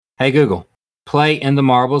Hey Google, play In the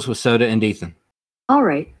Marbles with Soda and Ethan. All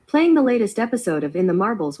right, playing the latest episode of In the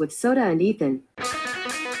Marbles with Soda and Ethan.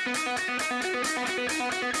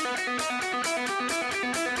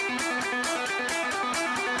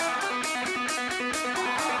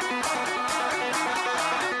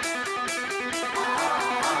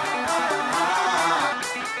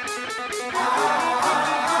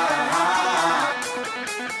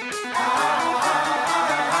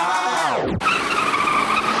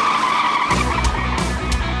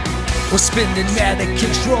 We're spinning out of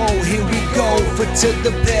control, here we go. Foot to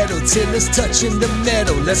the pedal till it's touching the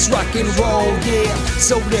metal. Let's rock and roll, yeah.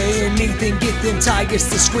 Soda and Ethan, get them tigers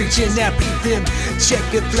to screeching out, beat them.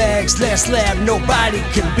 Checker flags, last lap, nobody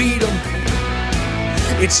can beat them.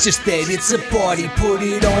 It's just that it's a party, put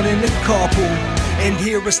it on in the carpool. And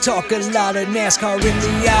hear us talk a lot of NASCAR in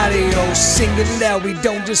the audio. Sing it loud, we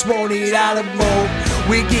don't just want it out of mode.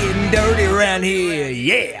 We're getting dirty around here,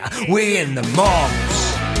 yeah. We're in the marbles.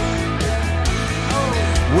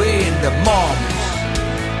 We're in the marbles.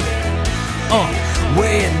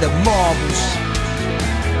 We're in the marbles.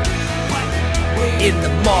 In the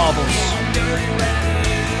marbles.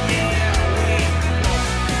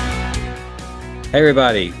 Hey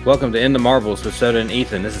everybody, welcome to In the Marbles with Soda and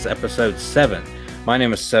Ethan. This is episode 7. My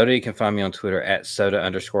name is Soda. You can find me on Twitter at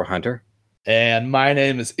Soda_Hunter. And my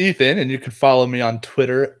name is Ethan, and you can follow me on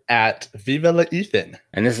Twitter at Viva la Ethan.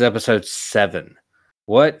 And this is episode 7.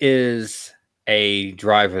 What is a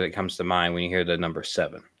driver that comes to mind when you hear the number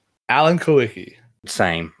 7? Alan Kulwicki.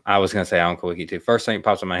 Same. I was going to say Alan Kulwicki too. First thing that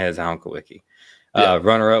pops in my head is Alan Kulwicki. Yeah.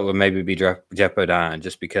 Runner-up would maybe be Jeff Bodine,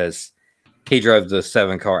 just because he drove the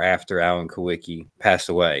 7 car after Alan Kulwicki passed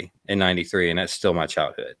away in 93, and that's still my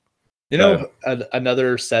childhood. You know,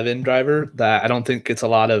 another 7 driver that I don't think gets a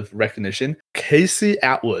lot of recognition, Casey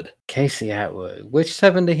Atwood. Casey Atwood. Which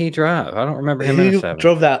 7 did he drive? I don't remember him in a 7. He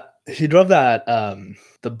drove that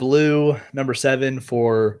the blue number 7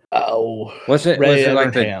 for was it Ray like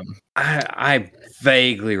Evernham. I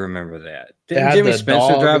vaguely remember that. Didn't Jimmy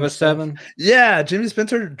Spencer drive a 7? Yeah, Jimmy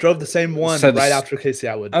Spencer drove the same one after Casey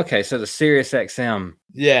Atwood. Okay, so the Sirius XM.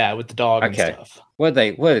 Yeah, with the dog and stuff. What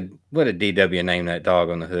did DW name that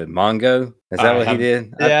dog on the hood? Mongo? Is that what he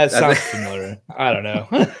did? Yeah, it sounds familiar. I don't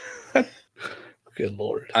know. Good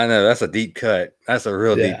Lord. I know, that's a deep cut. That's a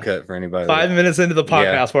real deep cut for anybody. 5 minutes into the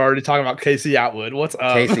podcast, we're already talking about Casey Atwood. What's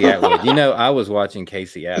up? Casey Atwood. You know, I was watching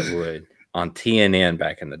Casey Atwood on TNN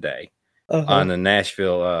back in the day on the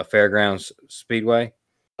Nashville Fairgrounds Speedway.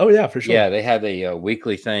 Oh, yeah, for sure. Yeah, they had a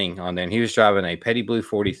weekly thing on there, and he was driving a Petty Blue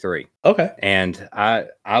 43. Okay. And I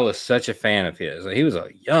was such a fan of his. He was a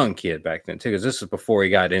young kid back then, too, because this was before he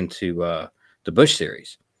got into the Busch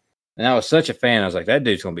Series. And I was such a fan. I was like, that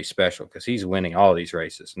dude's going to be special because he's winning all these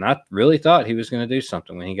races. And I really thought he was going to do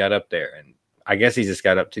something when he got up there. And I guess he just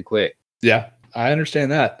got up too quick. Yeah, I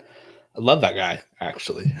understand that. I love that guy,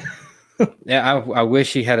 actually. Yeah, I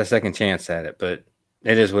wish he had a second chance at it, but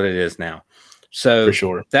it is what it is now. So for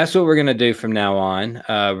sure, that's what we're going to do from now on.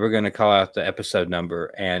 We're going to call out the episode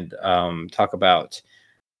number and talk about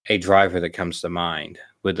a driver that comes to mind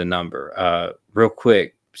with the number. Real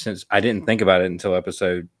quick, since I didn't think about it until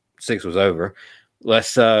episode 6 was over,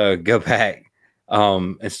 let's go back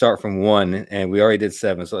and start from 1. And we already did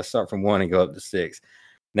 7, so let's start from 1 and go up to 6.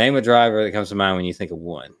 Name a driver that comes to mind when you think of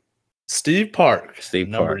 1. Steve Park.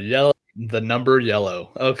 Park. Yellow. The number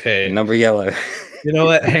yellow. Okay. Number yellow. You know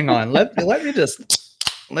what? Hang on. Let me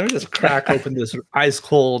just crack open this ice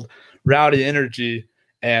cold rowdy energy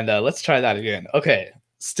and let's try that again. Okay.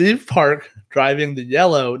 Steve Park driving the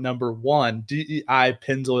yellow number 1 DEI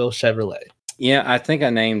Pennzoil Chevrolet. Yeah, I think I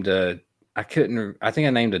named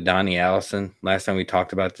a Donnie Allison last time we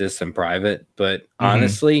talked about this in private, but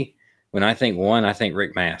honestly, when I think 1, I think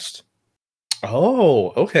Rick Mast.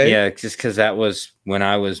 Oh, okay. Yeah, just because that was when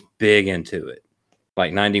I was big into it.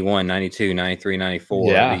 Like 91, 92, 93,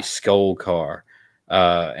 94, the Skoal car.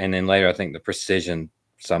 And then later, I think the Precision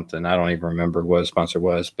something. I don't even remember what the sponsor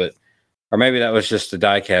was, or maybe that was just the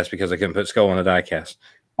diecast because I couldn't put Skoal on a diecast.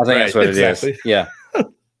 I think that's what it is. Yeah.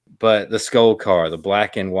 But the Skoal car, the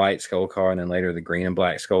black and white Skoal car, and then later the green and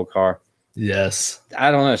black Skoal car. Yes.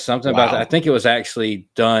 I don't know. Something about that. I think it was actually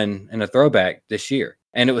done in a throwback this year.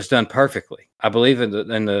 And it was done perfectly. I believe in the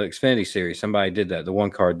Xfinity series, somebody did that. The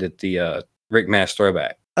one car did the Rick Mast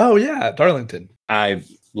throwback. Oh, yeah. Darlington. I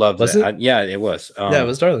loved that. It was. Yeah, it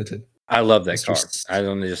was Darlington. I love that car. I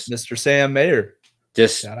don't just Mr. Sam Mayer.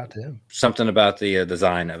 Just shout out to him. Something about the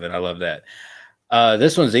design of it. I love that.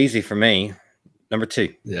 This one's easy for me. Number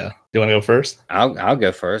 2. Yeah. Do you want to go first? I'll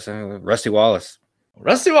go first. Rusty Wallace.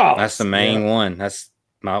 Rusty Wallace. That's the main one. That's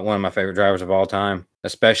one of my favorite drivers of all time,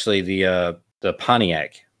 especially the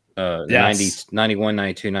Pontiac Yes. 91,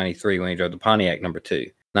 92, 93 when he drove the Pontiac number 2.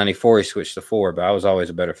 94 he switched to 4, but I was always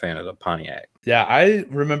a better fan of the Pontiac. Yeah, I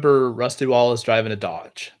remember Rusty Wallace driving a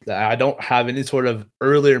Dodge. I don't have any sort of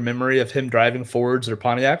earlier memory of him driving Fords or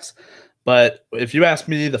Pontiacs. But if you ask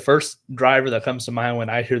me, the first driver that comes to mind when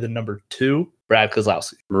I hear the number 2, Brad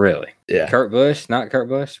Keselowski. Really? Yeah. Kurt Busch? Not Kurt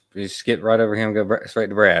Busch? You skip right over him and go straight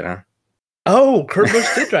to Brad, huh? Oh, Kurt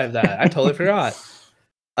Busch did drive that. I totally forgot.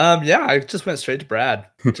 Yeah, I just went straight to Brad.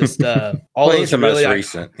 Just all he's the really most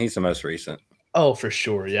recent. He's the most recent. Oh, for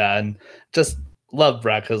sure, yeah, and just love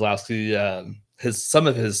Brad Keselowski. Some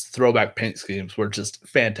of his throwback paint schemes were just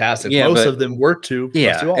fantastic. Yeah, most of them were too.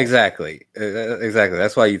 Yeah, exactly. Exactly.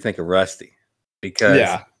 That's why you think of Rusty,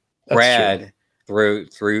 because Brad threw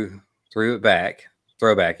it back,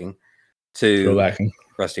 throwbacking to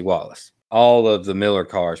Rusty Wallace. All of the Miller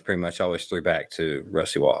cars pretty much always threw back to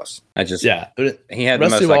Rusty Wallace. He had Rusty the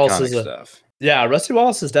most Wallace iconic stuff. Yeah, Rusty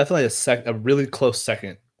Wallace is definitely a really close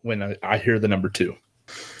second when I hear the number 2.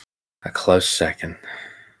 A close second.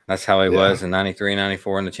 That's how he was in 93,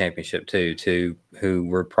 94 in the championship too, who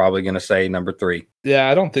we're probably going to say number 3. Yeah,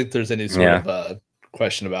 I don't think there's any sort of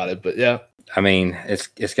question about it, but yeah. I mean,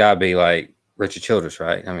 it's got to be like Richard Childress,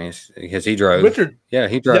 right? I mean, because he drove. Richard. Yeah,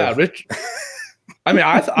 he drove. Yeah, Rich. I mean,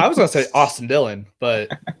 I was going to say Austin Dillon,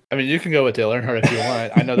 but I mean, you can go with Dale Earnhardt if you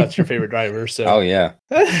want. I know that's your favorite driver, so. Oh, yeah.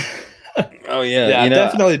 Oh, yeah. Yeah,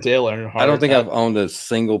 definitely Dale Earnhardt. I don't think I've owned a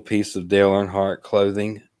single piece of Dale Earnhardt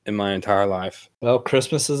clothing in my entire life. Well,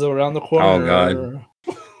 Christmas is around the corner. Oh, God.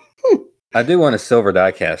 I do want a silver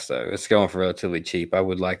diecast, though. It's going for relatively cheap. I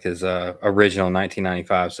would like his original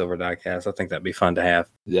 1995 silver diecast. I think that'd be fun to have.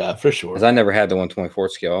 Yeah, for sure. Because I never had the 124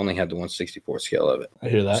 scale. I only had the 164 scale of it. I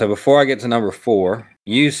hear that. So before I get to number 4,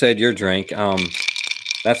 you said your drink.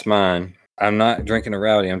 That's mine. I'm not drinking a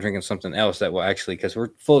rowdy. I'm drinking something else that will actually, because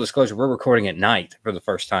we're full disclosure, we're recording at night for the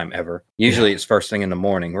first time ever. Usually it's first thing in the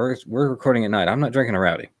morning. We're recording at night. I'm not drinking a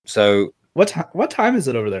rowdy. So what time is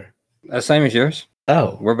it over there? Same as yours.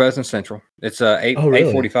 Oh, we're both in Central. It's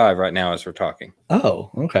 8:45 right now as we're talking.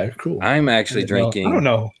 Oh, okay, cool. I'm actually drinking. I don't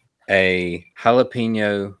know. A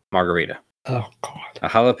jalapeno margarita. Oh God, a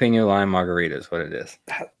jalapeno lime margarita is what it is.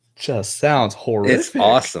 That just sounds horrific. It's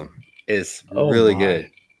awesome. It's really good.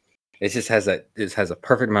 It just has a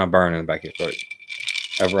perfect amount of burn in the back of your throat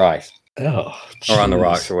of rice. Oh, or on the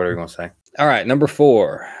rocks or whatever you want to say. All right, number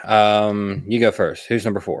 4. You go first. Who's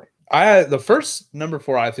number 4? The first number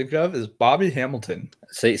 4 I think of is Bobby Hamilton.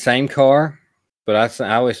 See, same car, but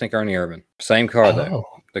I always think Ernie Irvan. Same car though.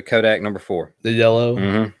 The Kodak number 4. The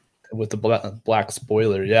yellow with the black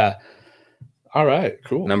spoiler. Yeah. All right,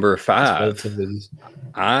 cool. Number 5.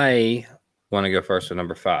 I want to go first with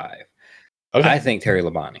number 5. Okay. I think Terry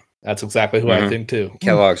Labonte. That's exactly who I think too.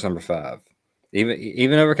 Kellogg's number 5.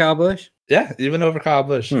 Even over Kyle Busch? Yeah, even over Kyle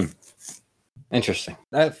Busch. Interesting.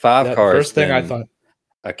 That 5 car. First thing I thought.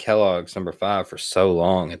 A Kellogg's number 5 for so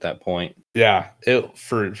long at that point. Yeah, it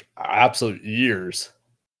for absolute years.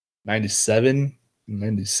 97,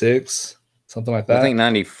 96, something like that. I think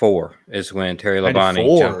 94 is when Terry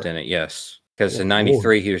Labonte jumped in it. Yes. Because in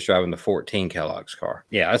 93, he was driving the 14 Kellogg's car.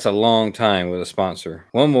 Yeah, that's a long time with a sponsor.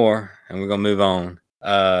 One more, and we're going to move on.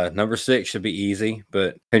 Number 6 should be easy,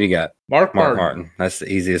 but who do you got? Mark Martin. That's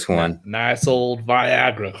the easiest one. Nice old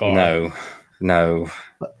Viagra car. No.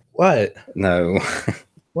 What? No.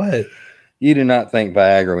 What? You do not think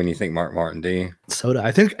Viagra when you think Mark Martin, do you? Soda.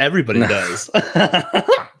 I think everybody does.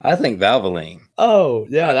 I think Valvoline. Oh,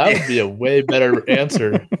 yeah, that would be a way better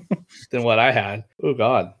answer than what I had. Oh,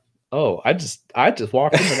 God. Oh, I just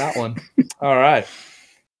walked into that one. All right.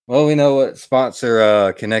 Well, we know what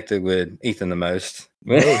sponsor connected with Ethan the most.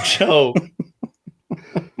 No joke.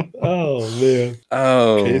 Oh, man.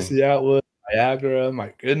 Oh. Casey Atwood, Viagra.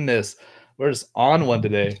 My goodness. We're just on one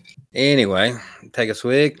today. Anyway, take a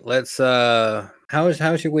swig. Let's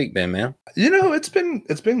how's your week been, man? It's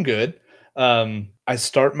been good. I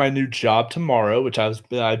start my new job tomorrow, which I've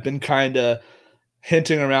been kind of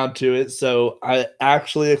hinting around to it. So I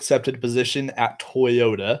actually accepted a position at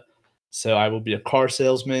Toyota. So I will be a car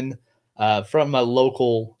salesman from a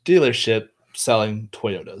local dealership selling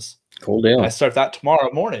Toyotas. Cool deal. I start that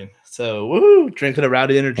tomorrow morning. So, woohoo, drinking a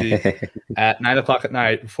Rowdy Energy at 9:00 at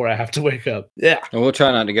night before I have to wake up. Yeah. And we'll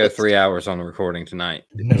try not to go 3 hours on the recording tonight.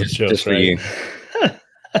 No just for you.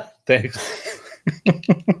 Thanks.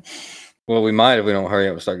 Well, we might if we don't hurry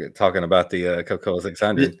up and start talking about the Coca-Cola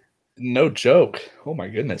 600. No joke. Oh, my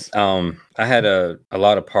goodness. I had a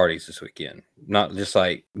lot of parties this weekend. Not just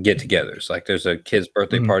like get-togethers. Like there's a kid's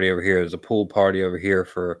birthday party over here. There's a pool party over here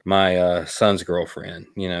for my son's girlfriend.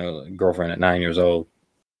 Girlfriend at 9 years old.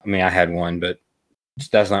 I mean, I had one, but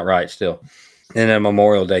that's not right still. and then a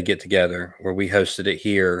Memorial Day get together where we hosted it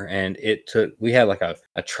here, and we had like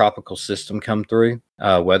a tropical system come through,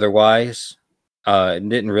 weather wise. It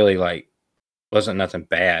didn't really wasn't nothing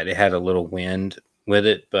bad. It had a little wind with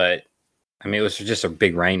it, but I mean, it was just a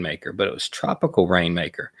big rainmaker, but it was tropical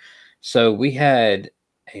rainmaker. So we had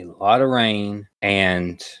a lot of rain,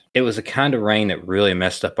 and it was the kind of rain that really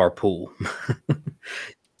messed up our pool.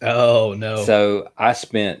 Oh, no. So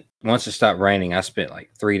once it stopped raining, I spent like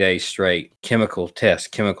 3 days straight, chemical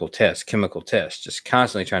test, just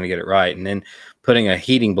constantly trying to get it right. And then putting a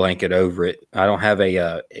heating blanket over it. I don't have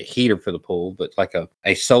a heater for the pool, but like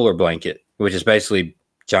a solar blanket, which is basically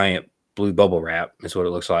giant blue bubble wrap is what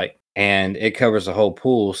it looks like. And it covers the whole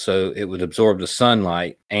pool, so it would absorb the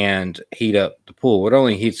sunlight and heat up the pool. It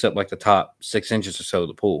only heats up like the top 6 inches or so of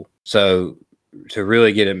the pool. So to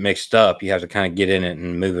really get it mixed up, you have to kind of get in it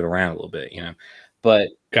and move it around a little bit,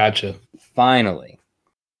 But gotcha. Finally,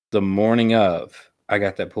 the morning of, I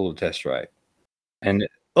got that pool to test right. And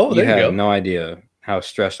you have no idea how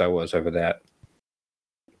stressed I was over that.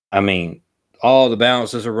 I mean, all the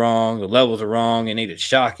balances are wrong, the levels are wrong, it needed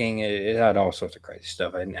shocking, it had all sorts of crazy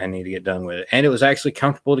stuff. I need to get done with it. And it was actually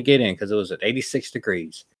comfortable to get in because it was at 86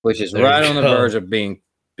 degrees, which is right on the verge of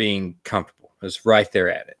being comfortable. It's right there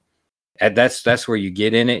at it. And that's where you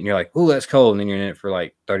get in it and you're like, "Ooh, that's cold." And then you're in it for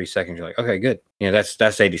like 30 seconds. You're like, "Okay, good."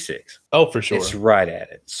 That's 86. Oh, for sure. It's right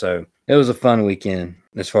at it. So it was a fun weekend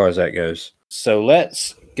as far as that goes. So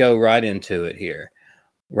let's go right into it here.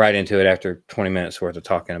 Right into it after 20 minutes worth of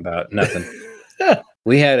talking about nothing.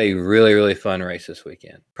 We had a really, really fun race this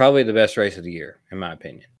weekend. Probably the best race of the year, in my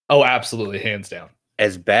opinion. Oh, absolutely. Hands down.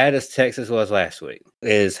 As bad as Texas was last week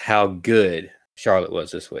is how good Charlotte was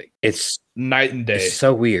this week. It's night and day. It's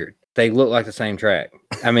so weird. They look like the same track.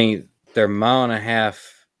 I mean, they're 1.5-mile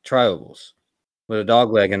tri-ovals with a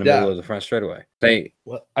dog leg in the middle of the front straightaway. I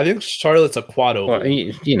think Charlotte's a quad oval. Well,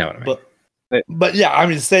 you know what I mean. But yeah, I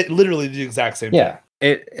mean, literally the exact same thing.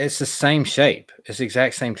 It's the same shape. It's the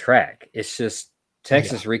exact same track. It's just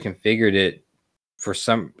Texas reconfigured it for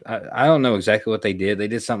some. I don't know exactly what they did. They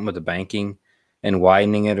did something with the banking and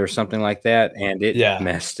widening it or something like that, and it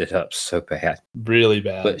messed it up so bad. Really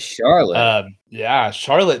bad. But Charlotte.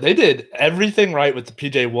 Charlotte, they did everything right with the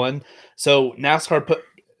PJ1. So NASCAR put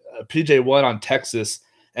PJ1 on Texas,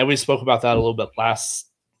 and we spoke about that a little bit last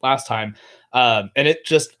time. And it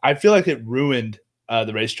just, I feel like it ruined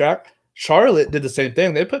the racetrack. Charlotte did the same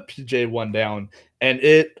thing. They put PJ1 down, and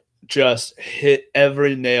it just hit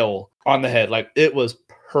every nail on the head. Like, it was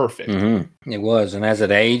perfect. Mm-hmm. It was, and as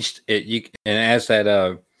it aged, as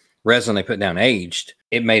that resin they put down aged,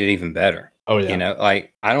 it made it even better. Oh yeah,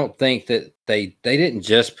 I don't think that they didn't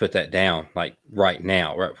just put that down like right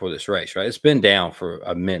now, right before this race, right? It's been down for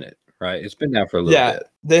a minute, right? It's been down for a little bit.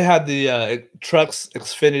 They had the Trucks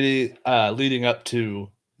Xfinity leading up to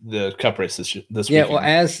the Cup race this weekend. Yeah, well,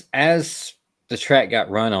 as the track got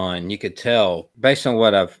run on, you could tell based on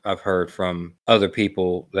what I've heard from other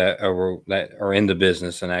people that are in the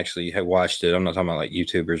business and actually have watched it. I'm not talking about like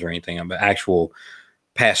YouTubers or anything, but actual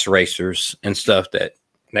past racers and stuff that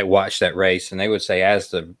watched that race, and they would say as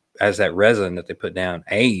that resin that they put down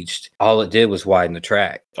aged, all it did was widen the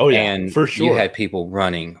track. Oh yeah, and for sure. You had people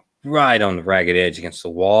running right on the ragged edge against the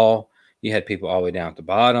wall. You had people all the way down at the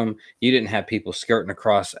bottom. You didn't have people skirting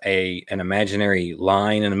across an imaginary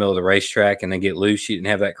line in the middle of the racetrack and then get loose. You didn't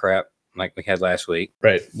have that crap like we had last week.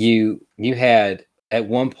 Right. You had at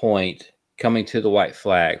one point coming to the white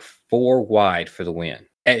flag 4 wide for the win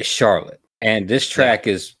at Charlotte, and this track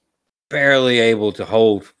is barely able to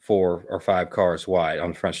hold 4 or 5 cars wide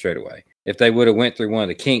on the front straightaway. If they would have went through one of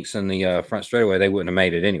the kinks in the front straightaway, they wouldn't have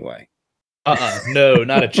made it anyway. No,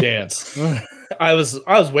 not a chance. I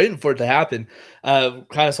was waiting for it to happen. Kind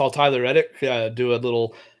of saw Tyler Reddick do a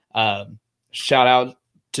little shout out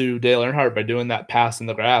to Dale Earnhardt by doing that pass in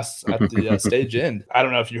the grass at the stage end. I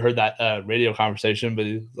don't know if you heard that radio conversation, but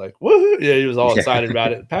he was like, woohoo! Yeah, he was all excited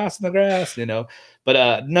about it. Pass in the grass,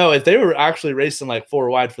 But no, if they were actually racing like 4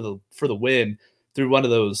 wide for the win through one of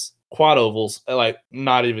those quad ovals, like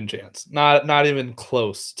not even chance, not even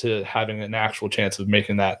close to having an actual chance of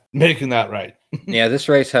making that right. Yeah, this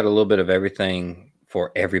race had a little bit of everything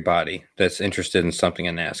for everybody that's interested in something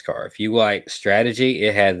in NASCAR. If you like strategy,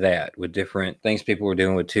 it had that with different things people were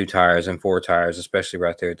doing with 2 tires and 4 tires, especially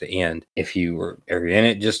right there at the end. If you were in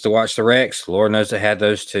it just to watch the wrecks, Lord knows they had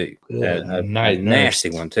those too. A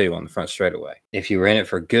nasty one too on the front straightaway. If you were in it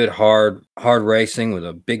for good hard racing with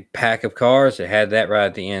a big pack of cars, it had that right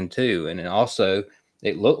at the end too. And then also,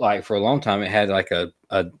 it looked like for a long time it had like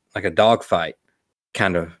a dogfight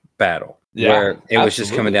kind of battle. Yeah, where it was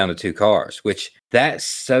just coming down to 2 cars, which that's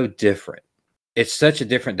so different it's such a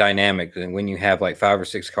different dynamic than when you have like 5 or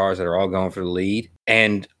 6 cars that are all going for the lead,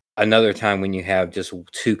 and another time when you have just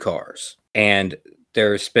 2 cars and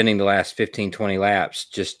they're spending the last 15, 20 laps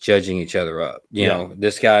just judging each other up. You know,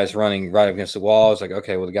 this guy's running right up against the wall. It's like,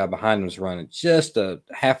 okay, well, the guy behind him is running just a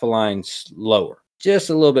half a line lower, just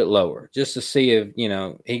a little bit lower, just to see if, you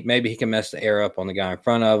know, maybe he can mess the air up on the guy in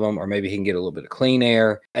front of him, or maybe he can get a little bit of clean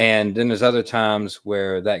air. And then there's other times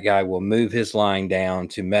where that guy will move his line down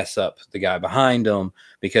to mess up the guy behind him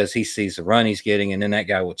because he sees the run he's getting, and then that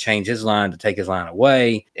guy will change his line to take his line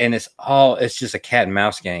away. And it's just a cat and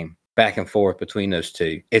mouse game back and forth between those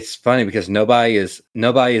two. It's funny because nobody is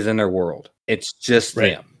in their world. It's just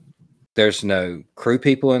them. There's no crew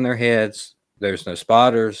people in their heads. There's no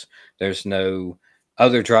spotters. There's no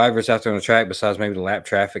other drivers out there on the track besides maybe the lap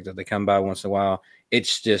traffic that they come by once in a while.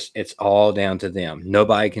 It's all down to them.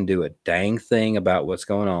 Nobody can do a dang thing about what's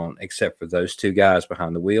going on except for those 2 guys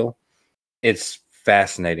behind the wheel. It's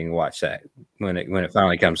fascinating to watch that when it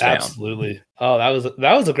finally comes down. Absolutely. Oh, that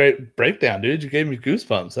was a great breakdown, dude. You gave me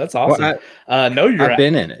goosebumps. That's awesome. Well, I've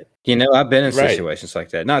been in it. You know, I've been in situations like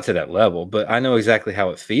that. Not to that level, but I know exactly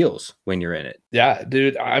how it feels when you're in it. Yeah,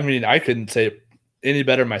 dude. I mean, I couldn't say it any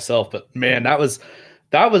better myself, but man, that was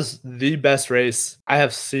the best race I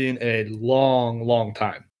have seen in a long, long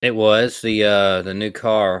time. It was. The new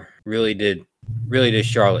car really did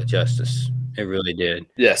Charlotte justice. It really did.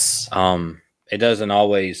 Yes. It doesn't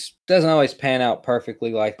always pan out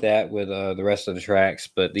perfectly like that with the rest of the tracks,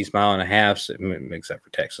 but these 1.5 miles, except for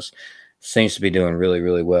Texas, seems to be doing really,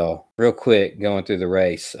 really well. Real quick, going through the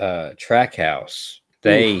race, Trackhouse,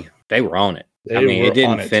 they were on it. It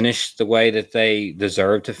didn't finish the way that they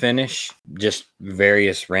deserved to finish, just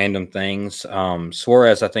various random things.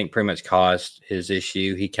 Suarez, I think, pretty much caused his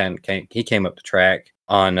issue. He came up the track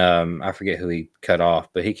on I forget who he cut off,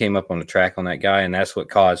 but he came up on the track on that guy, and that's what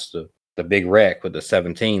caused the big wreck with the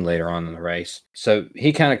 17 later on in the race. So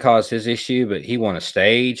he kind of caused his issue, but he won a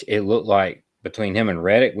stage. It looked like between him and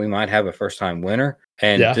Reddick, we might have a first-time winner.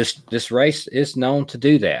 And this race is known to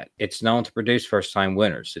do that. It's known to produce first-time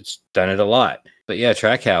winners. It's done it a lot. But yeah,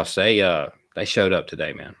 Trackhouse, they showed up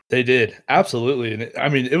today, man. They did. Absolutely. And I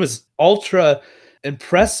mean, it was ultra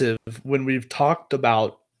impressive when we've talked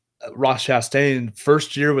about Ross Chastain,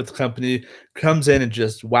 first year with the company, comes in and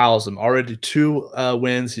just wows them. Already 2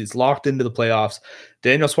 wins. He's locked into the playoffs.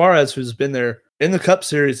 Daniel Suarez, who's been there in the Cup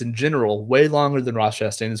Series in general way longer than Ross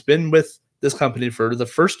Chastain, has been with this company for the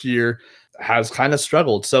first year, has kind of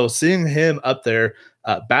struggled. So seeing him up there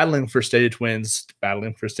battling for stage wins,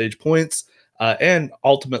 battling for stage points, and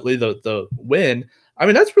ultimately the win, I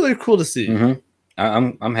mean, that's really cool to see.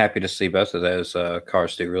 Mm-hmm. I'm happy to see both of those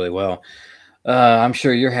cars do really well. I'm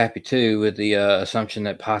sure you're happy too with the assumption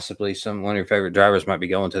that possibly one of your favorite drivers might be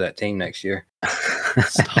going to that team next year.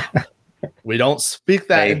 Stop. We don't speak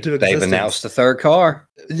that into existence. They've announced the 3rd car.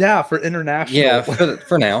 Yeah, for international. Yeah,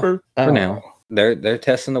 for now. For now. They're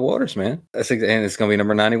testing the waters, man. And it's going to be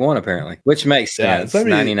number 91 apparently, which makes sense.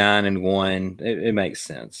 99 and 1. It makes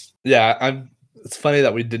sense. Yeah, it's funny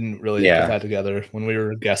that we didn't really put that together when we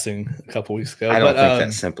were guessing a couple weeks ago. I don't think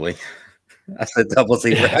that simply. I said double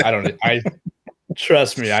zero. Yeah, I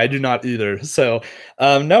trust me, I do not either. So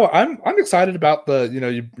no, I'm excited about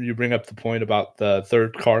you bring up the point about the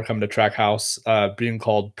 3rd car coming to Trackhouse being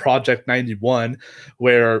called Project 91,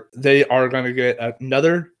 where they are going to get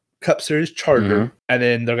another Cup Series charter, and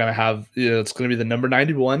then they're going to have it's going to be the number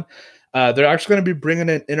 91. They're actually going to be bringing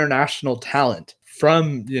in international talent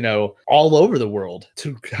from all over the world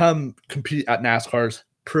to come compete at NASCAR's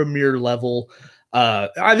premier level.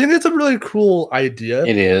 I think it's a really cool idea.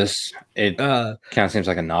 It is. It kind of seems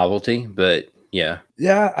like a novelty, but yeah.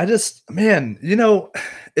 Yeah, it's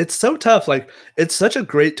so tough. Like, it's such a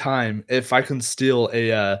great time. If I can steal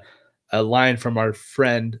a line from our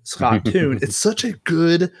friend Scott Toon, it's such a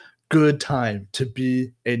good time to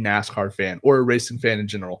be a NASCAR fan or a racing fan in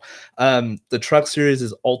general. The Truck Series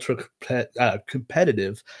is ultra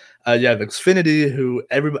competitive. You have Xfinity, who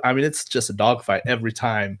it's just a dogfight every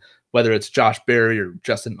time. Whether it's Josh Berry or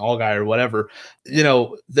Justin Allgaier or whatever,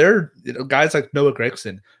 they're guys like Noah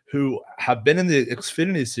Gragson who have been in the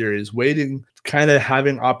Xfinity Series, waiting, kind of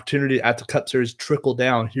having opportunity at the Cup Series trickle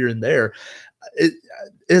down here and there.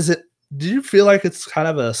 Do you feel like it's kind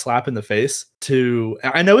of a slap in the face to?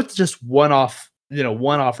 I know it's just one-off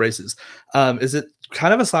races. Is it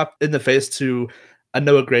kind of a slap in the face to a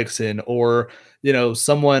Noah Gragson or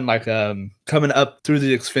someone like coming up through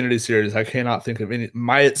the Xfinity Series? I cannot think of any.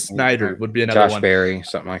 Myatt Snider would be another one. Josh Berry,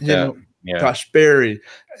 something like that. Yeah. Josh Berry.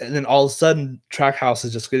 And then all of a sudden, Trackhouse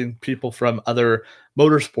is just getting people from other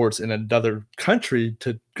motorsports in another country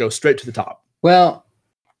to go straight to the top. Well,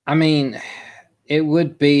 I mean, It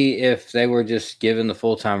would be if they were just given the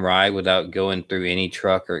full-time ride without going through any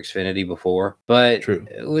truck or Xfinity before. But True.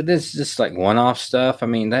 with this just like one-off stuff, I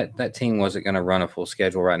mean, that team wasn't going to run a full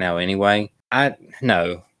schedule right now anyway.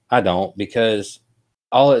 No, I don't, because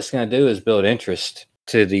all it's going to do is build interest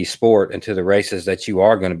to the sport and to the races that you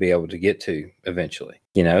are going to be able to get to eventually.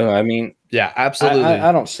 You know, I mean, yeah, absolutely.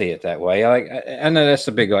 I don't see it that way. I know that's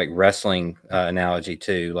a big like wrestling analogy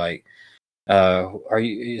too. Like,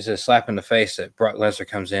 is it a slap in the face that Brock Lesnar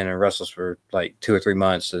comes in and wrestles for like 2 or 3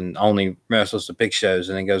 months and only wrestles the big shows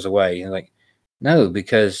and then goes away? And like, no,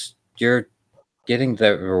 because you're getting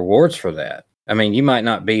the rewards for that. I mean, you might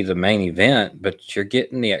not be the main event, but you're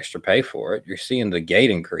getting the extra pay for it. You're seeing the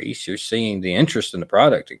gate increase. You're seeing the interest in the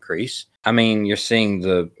product increase. I mean, you're seeing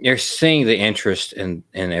the interest in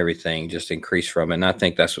everything just increase from it. And I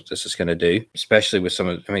think that's what this is going to do, especially with some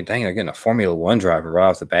of, I mean, dang, they're getting a Formula One driver right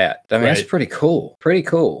off the bat. I mean, That's pretty cool. Pretty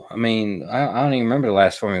cool. I mean, I don't even remember the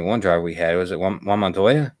last Formula One driver we had. Was it Juan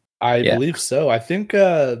Montoya? I believe so. I think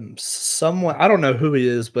someone, I don't know who he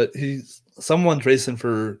is, but someone's racing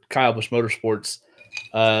for Kyle Busch Motorsports.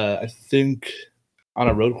 I think on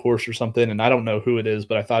a road course or something, and I don't know who it is,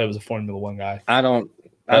 but I thought it was a Formula One guy. I don't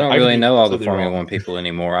really know all the Formula One people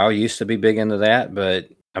anymore. I used to be big into that, but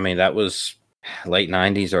I mean that was late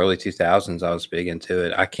 90s, early 2000s. I was big into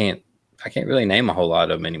it. I can't really name a whole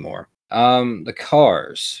lot of them anymore. The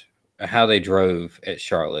cars, how they drove at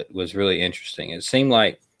Charlotte was really interesting. It seemed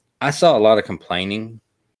like I saw a lot of complaining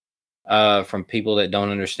from people that don't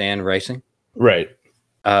understand racing. Right.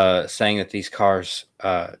 Saying that these cars,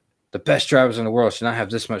 the best drivers in the world should not have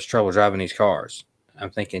this much trouble driving these cars.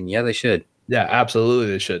 I'm thinking, yeah, they should. Yeah,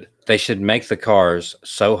 absolutely they should. They should make the cars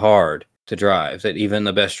so hard to drive that even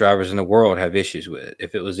the best drivers in the world have issues with it.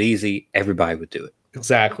 If it was easy, everybody would do it.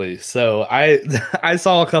 Exactly. So I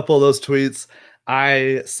saw a couple of those tweets.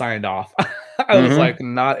 I signed off. I was like,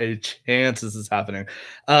 not a chance this is happening.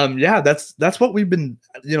 Yeah, that's what we've been,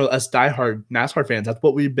 us diehard NASCAR fans, that's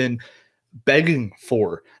what we've been begging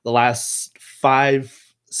for the last 5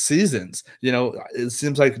 seasons. It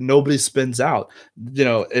seems like nobody spins out.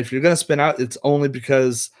 If you're going to spin out, it's only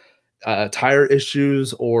because tire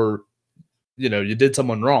issues or, you did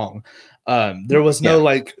someone wrong. There was no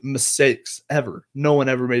like mistakes ever. No one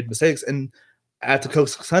ever made mistakes. And at the Coke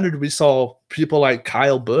 600, we saw people like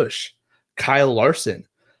Kyle Busch, Kyle Larson.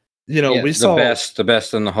 We saw the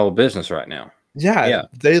best in the whole business right now. Yeah,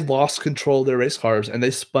 they lost control of their race cars and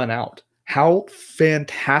they spun out. How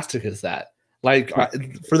fantastic is that? Like,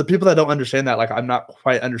 for the people that don't understand that, like, I'm not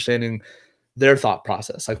quite understanding their thought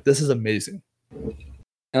process. Like, this is amazing. And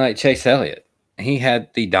like Chase Elliott, he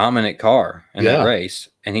had the dominant car in that race,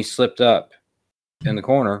 and he slipped up in the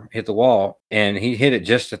corner, hit the wall, and he hit it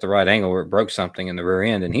just at the right angle where it broke something in the rear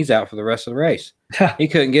end, and he's out for the rest of the race. He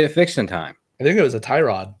couldn't get it fixed in time. I think it was a tie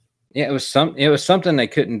rod. Yeah, it was something they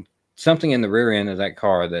couldn't. Something in the rear end of that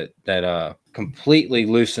car that completely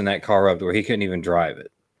loosened that car up to where he couldn't even drive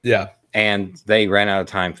it. Yeah. And they ran out of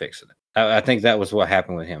time fixing it. I think that was what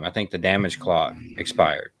happened with him. I think the damage clock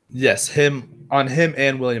expired. Yes, him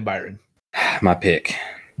and William Byron. My pick.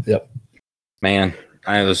 Yep. Man,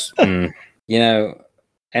 I was, and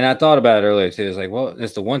I thought about it earlier too. It's like, well,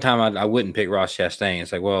 it's the one time I wouldn't pick Ross Chastain.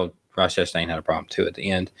 It's like, well, Ross Chastain had a problem too at the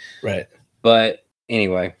end. Right. But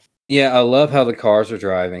anyway. Yeah, I love how the cars are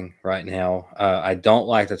driving right now. I don't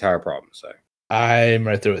like the tire problems, though. I'm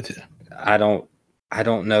right there with you. I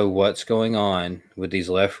don't know what's going on with these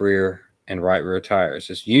left rear and right rear tires.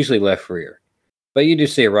 It's usually left rear, but you do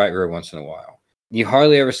see a right rear once in a while. You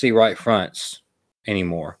hardly ever see right fronts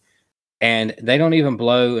anymore, and they don't even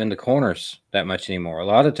blow in the corners that much anymore. A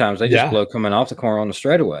lot of times they just blow coming off the corner on the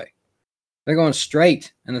straightaway. They're going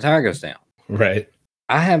straight, and the tire goes down. Right.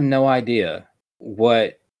 I have no idea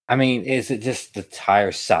what. I mean, is it just the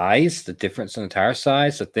tire size, the difference in the tire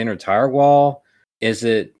size, the thinner tire wall? Is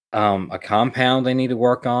it a compound they need to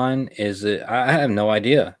work on? Is it? I have no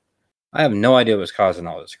idea. I have no idea what's causing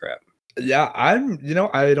all this crap. Yeah, I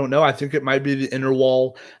don't know. I think it might be the inner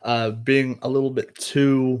wall being a little bit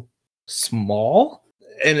too small.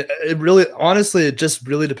 And it really, honestly, it just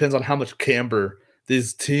really depends on how much camber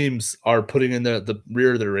these teams are putting in the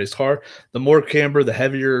rear of their race car. The more camber, the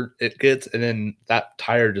heavier it gets, and then that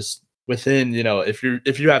tire just within, if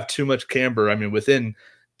you have too much camber, I mean, within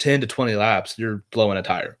 10 to 20 laps, you're blowing a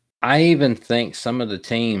tire. I even think some of the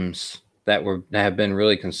teams that have been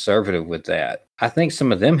really conservative with that, I think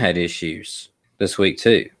some of them had issues this week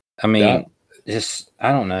too. I mean,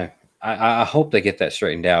 I don't know. I hope they get that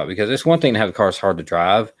straightened out, because it's one thing to have the cars hard to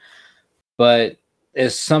drive, but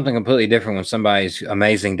it's something completely different when somebody's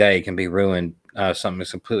amazing day can be ruined, something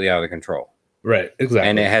that's completely out of control. Right. Exactly.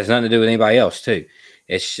 And it has nothing to do with anybody else too.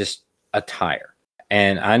 It's just a tire.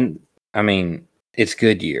 And I mean, it's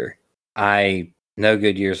Goodyear. I know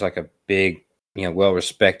Goodyear's like a big,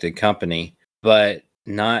 well-respected company, but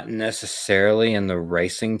not necessarily in the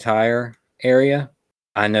racing tire area.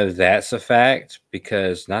 I know that's a fact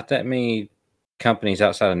because not that many companies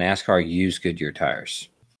outside of NASCAR use Goodyear tires.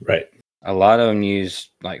 Right. A lot of them use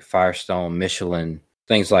like Firestone, Michelin,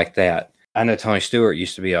 things like that. I know Tony Stewart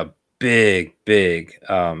used to be a big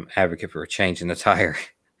advocate for changing the tire.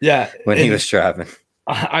 Yeah. When he was driving.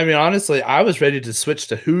 I mean, honestly, I was ready to switch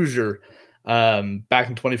to Hoosier back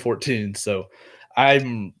in 2014. So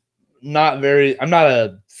I'm not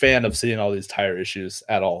a fan of seeing all these tire issues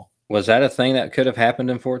at all. Was that a thing that could have happened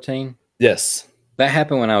in 14? Yes. That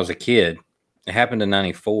happened when I was a kid. It happened in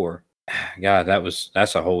 94. God,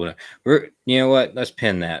 that's a whole. You know what? Let's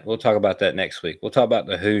pin that. We'll talk about that next week. We'll talk about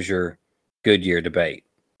the Hoosier Goodyear debate.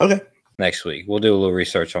 Okay. Next week. We'll do a little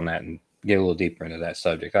research on that and get a little deeper into that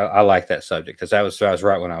subject. I like that subject because I was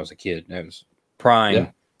right when I was a kid. It was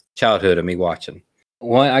prime childhood of me watching.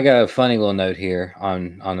 I got a funny little note here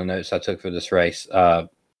on the notes I took for this race. And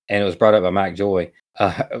it was brought up by Mike Joy.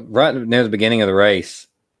 Right near the beginning of the race,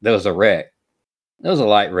 there was a wreck. It was a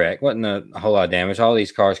light wreck. Wasn't a whole lot of damage. All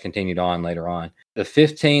these cars continued on later on. The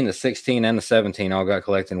 15, the 16, and the 17 all got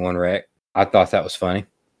collected in one wreck. I thought that was funny.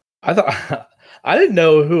 I didn't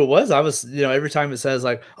know who it was. I was, every time it says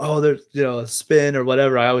like, oh, there's, a spin or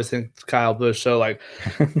whatever, I always think Kyle Busch. So like,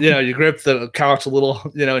 you grip the couch a little,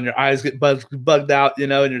 and your eyes get bugged out,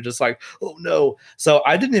 and you're just like, oh no. So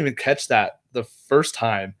I didn't even catch that the first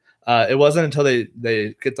time. It wasn't until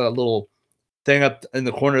they get the little thing up in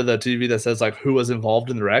the corner of the TV that says like who was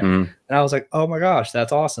involved in the wreck. And I was like, oh my gosh,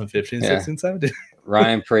 that's awesome. 15, 16, 17.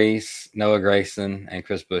 Ryan Preece, Noah Gragson, and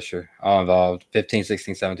Chris Buescher all involved. 15,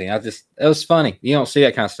 16, 17. It was funny. You don't see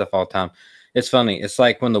that kind of stuff all the time. It's funny. It's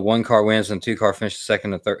like when the one car wins and two car finishes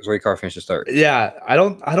second and third, three car finishes third. Yeah, I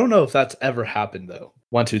don't know if that's ever happened though.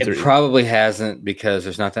 1, 2, 3. It probably hasn't because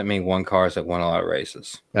there's not that many one cars that won a lot of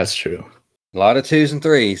races. That's true. A lot of 2s and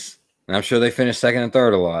 3s, and I'm sure they finished second and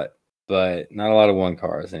third a lot, but not a lot of one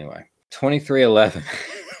cars anyway. 23-11.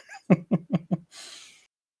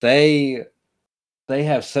 They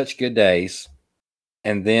have such good days,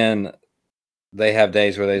 and then they have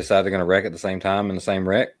days where they decide they're going to wreck at the same time in the same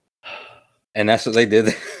wreck, and that's what they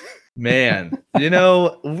did. Man,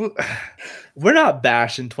 we're not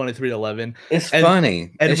bashing 23-11. It's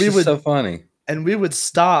funny, and it's so funny, and we would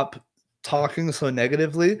stop talking so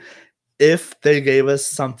negatively if they gave us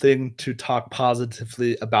something to talk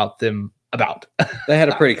positively about them about. They had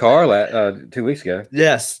a pretty car 2 weeks ago.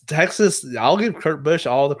 Yes, Texas. I'll give Kurt Busch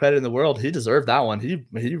all the credit in the world. He deserved that one.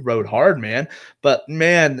 He rode hard, man. But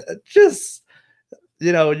man, just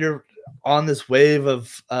you're on this wave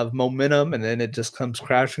of momentum, and then it just comes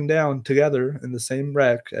crashing down together in the same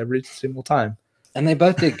wreck every single time. And they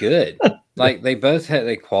both did good. Like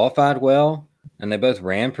they qualified well, and they both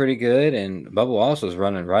ran pretty good. And Bubba Wallace was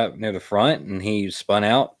running right near the front, and he spun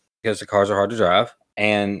out because the cars are hard to drive.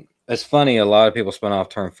 And it's funny, a lot of people spun off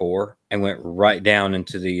turn 4 and went right down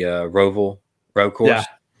into the Roval road course.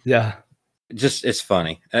 Yeah. It's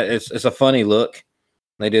funny. It's a funny look.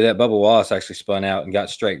 They do that. Bubba Wallace actually spun out and got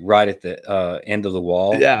straight right at the end of the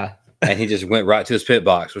wall. Yeah. And he just went right to his pit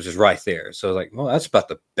box, which is right there. So I was like, well, that's about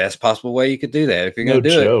the best possible way you could do that. If you're going to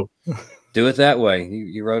do it, do it that way.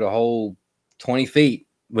 You rode a whole 20 feet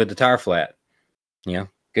with the tire flat.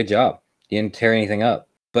 Good job. You didn't tear anything up.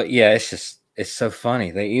 But yeah, it's so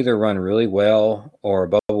funny. They either run really well, or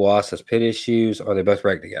Bubba Wallace has pit issues, or they both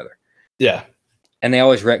wreck together. Yeah. And they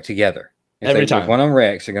always wreck together. Every time. If one of them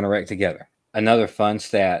wrecks, they're going to wreck together. Another fun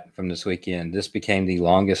stat from this weekend. This became the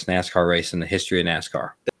longest NASCAR race in the history of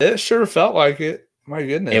NASCAR. It sure felt like it. My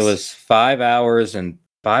goodness. It was 5 hours and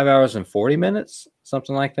 40 minutes,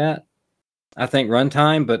 something like that. I think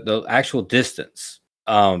runtime, but the actual distance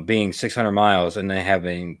being 600 miles and then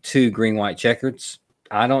having 2 green-white checkers.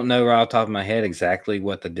 I don't know right off the top of my head exactly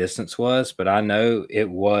what the distance was, but I know it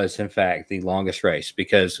was, in fact, the longest race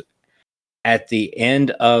because at the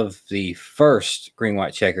end of the first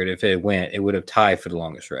green-white checkered, if it went, it would have tied for the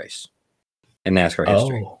longest race in NASCAR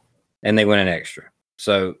history. And they went an extra.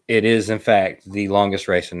 So it is, in fact, the longest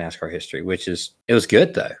race in NASCAR history, it was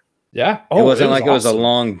good, though. Yeah. It wasn't like awesome. It was a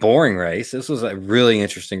long, boring race. This was a really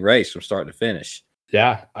interesting race from start to finish.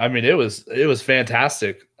 Yeah. I mean, it was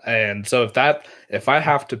fantastic. And so if I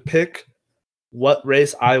have to pick what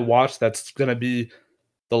race I watch that's going to be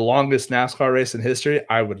the longest NASCAR race in history,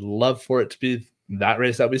 I would love for it to be that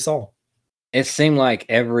race that we saw. It seemed like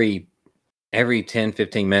every 10,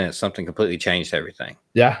 15 minutes, something completely changed everything.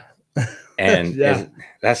 Yeah. And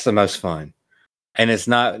that's the most fun. And it's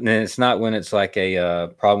not when it's like a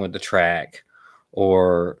problem with the track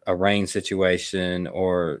or a rain situation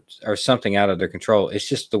or something out of their control. It's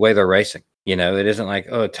just the way they're racing. You know, it isn't like,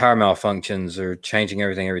 oh, tire malfunctions or changing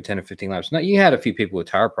everything every 10 or 15 laps. No, you had a few people with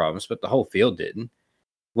tire problems, but the whole field didn't.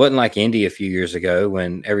 Wasn't like Indy a few years ago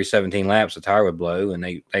when every 17 laps a tire would blow and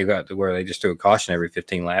they got to where they just threw a caution every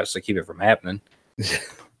 15 laps to keep it from happening.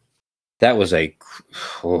 That was an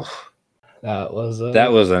awful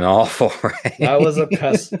race. That was a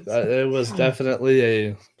cuss. It was definitely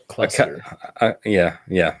a cluster. Yeah.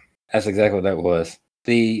 That's exactly what that was.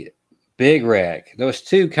 The big wreck. There was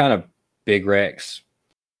two kind of big wrecks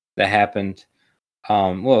that happened.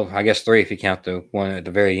 Well, I guess three if you count the one at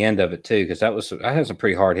the very end of it too, because I had some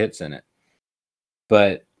pretty hard hits in it.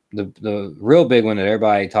 But the real big one that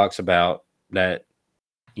everybody talks about that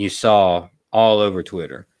you saw all over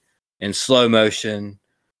Twitter in slow motion,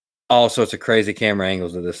 all sorts of crazy camera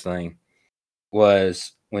angles of this thing,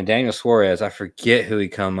 was when Daniel Suarez, I forget who he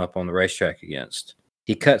come up on the racetrack against.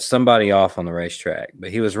 He cut somebody off on the racetrack,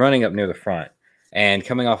 but he was running up near the front and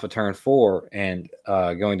coming off of turn 4 and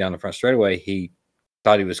going down the front straightaway, he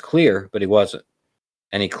thought he was clear, but he wasn't.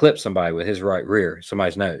 And he clipped somebody with his right rear,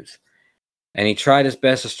 somebody's nose. And he tried his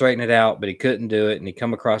best to straighten it out, but he couldn't do it. And he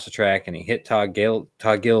come across the track and he hit Todd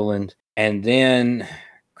Gilliland and then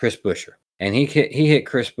Chris Buescher. And he hit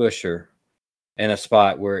Chris Buescher in a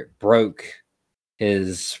spot where it broke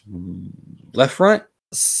his left front.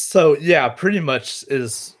 So yeah, pretty much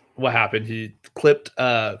is what happened. He clipped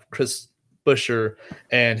Chris Buescher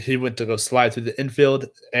and he went to go slide through the infield.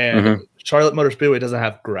 And Charlotte Motor Speedway doesn't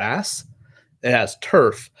have grass; it has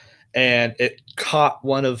turf, and it caught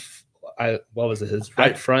one of what was it? His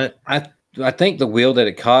right front. I think the wheel that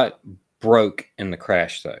it caught broke in the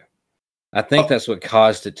crash, though. I think that's what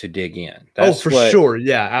caused it to dig in. That's sure.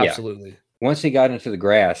 Yeah, absolutely. Yeah. Once he got into the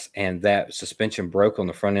grass and that suspension broke on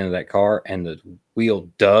the front end of that car and the wheel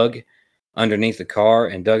dug underneath the car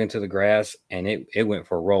and dug into the grass and it went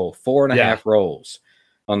for a roll, 4.5 rolls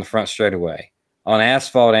on the front straightaway on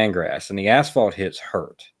asphalt and grass. And the asphalt hits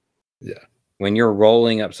hurt. Yeah. When you're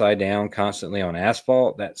rolling upside down constantly on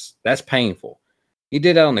asphalt, that's painful. You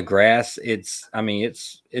did that on the grass. It's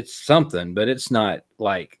something, but it's not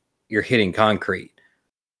like you're hitting concrete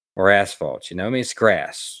or asphalt, you know? I mean, it's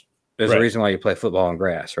grass. There's a reason why you play football on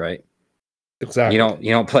grass, right? Exactly.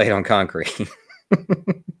 You don't play it on concrete.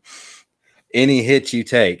 Any hit you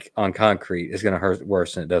take on concrete is going to hurt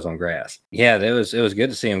worse than it does on grass. Yeah, it was good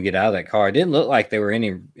to see him get out of that car. It didn't look like they were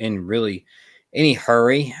in really any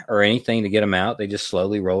hurry or anything to get him out. They just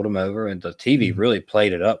slowly rolled him over, and the TV really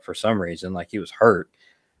played it up for some reason, like he was hurt.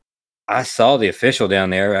 I saw the official down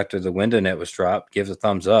there after the window net was dropped give the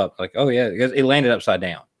thumbs up, like, oh yeah, it landed upside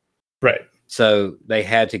down. Right. So they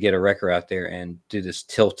had to get a wrecker out there and do this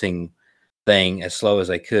tilting thing as slow as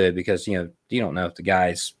they could because, you don't know if the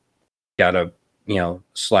guy's got a,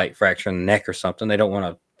 slight fracture in the neck or something. They don't want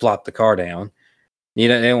to flop the car down. They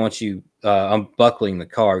don't want you unbuckling the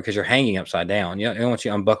car because you're hanging upside down. They don't want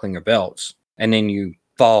you unbuckling your belts and then you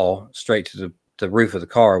fall straight to the roof of the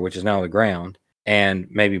car, which is now on the ground, and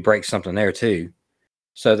maybe break something there too.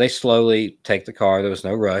 So they slowly take the car. There was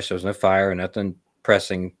no rush. There was no fire or nothing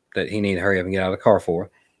pressing that he needed to hurry up and get out of the car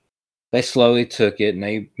for. They slowly took it and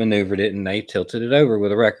they maneuvered it and they tilted it over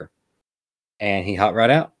with a wrecker. And he hopped right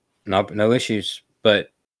out. No issues.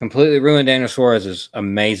 But completely ruined Daniel Suarez's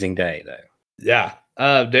amazing day, though. Yeah.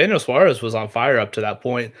 Daniel Suarez was on fire up to that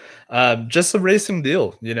point. Just a racing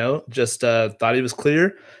deal, just thought he was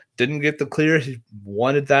clear. Didn't get the clear. He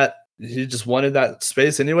just wanted that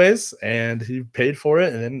space anyways, and he paid for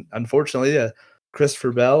it. And then, unfortunately,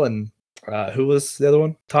 Christopher Bell and who was the other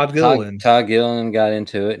one? Todd Gilliland. Todd Gilliland got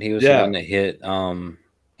into it. He was the one that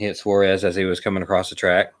hit Suarez as he was coming across the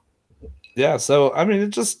track. Yeah, so I mean,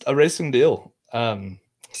 it's just a racing deal.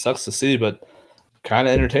 Sucks to see, but kind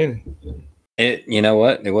of entertaining. You know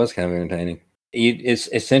what? It was kind of entertaining.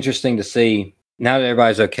 It's interesting to see now that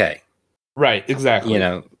everybody's okay. Right, exactly.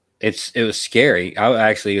 It was scary. I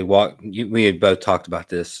actually we had both talked about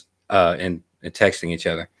this and texting each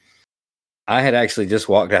other. I had actually just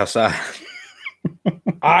walked outside.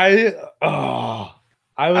 I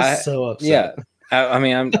was so upset. Yeah,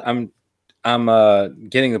 I'm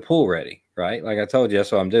getting the pool ready, right? Like I told you,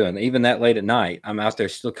 that's what I'm doing. Even that late at night, I'm out there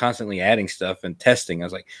still constantly adding stuff and testing. I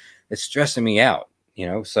was like, it's stressing me out,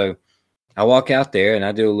 So I walk out there and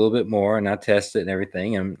I do a little bit more and I test it and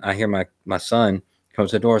everything. And I hear my son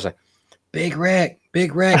comes to the door. It's like, big wreck,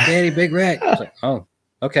 Daddy, big wreck. I was like, oh,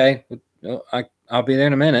 okay. I'll be there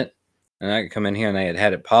in a minute. And I come in here and they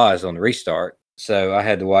had it paused on the restart. So I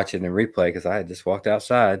had to watch it in replay because I had just walked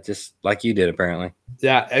outside, just like you did, apparently.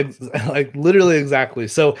 Yeah, like literally exactly.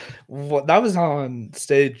 So that was on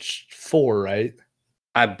stage 4, right?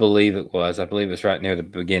 I believe it was. I believe it's right near the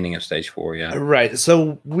beginning of stage 4. Yeah. Right.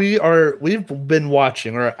 So we've been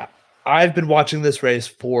watching, or I've been watching this race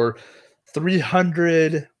for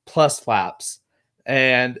 300 plus laps,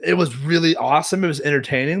 and it was really awesome. It was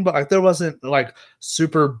entertaining, but like there wasn't like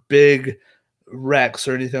super big wrecks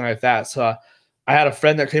or anything like that. So I had a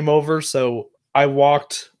friend that came over, so I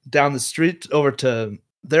walked down the street over to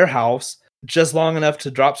their house just long enough to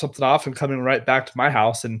drop something off and coming right back to my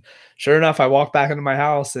house. And sure enough, I walked back into my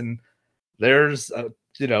house and there's a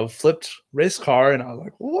flipped race car, and I was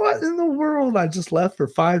like, what in the world? I just left for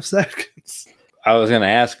 5 seconds. I was going to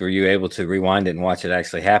ask, were you able to rewind it and watch it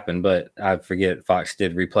actually happen? But I forget Fox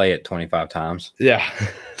did replay it 25 times. Yeah.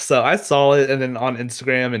 So I saw it, and then on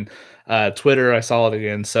Instagram and Twitter, I saw it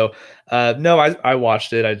again. So no, I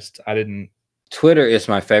watched it. I didn't. Twitter is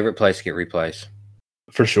my favorite place to get replays.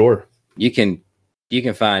 For sure. You can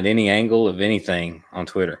find any angle of anything on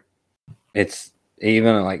Twitter. It's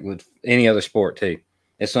even like with any other sport too.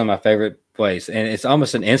 It's one of my favorite plays, and it's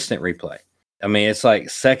almost an instant replay. I mean, it's like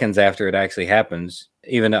seconds after it actually happens,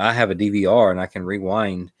 even though I have a DVR and I can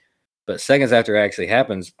rewind, but seconds after it actually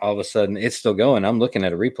happens, all of a sudden it's still going. I'm looking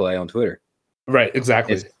at a replay on Twitter. Right,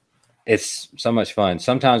 exactly. It's so much fun.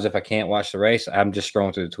 Sometimes if I can't watch the race, I'm just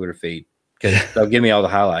scrolling through the Twitter feed because they'll give me all the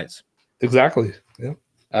highlights. Exactly.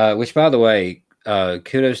 Yeah. Which, by the way,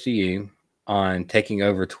 kudos to you on taking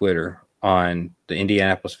over Twitter on the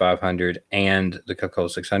Indianapolis 500 and the Coca-Cola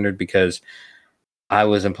 600, because I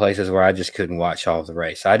was in places where I just couldn't watch all of the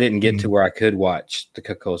race. I didn't get to where I could watch the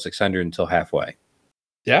Coca-Cola 600 until halfway.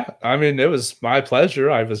 Yeah, I mean, it was my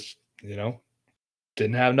pleasure. I was,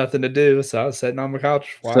 didn't have nothing to do, so I was sitting on my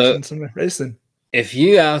couch watching some racing. If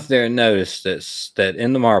you out there notice that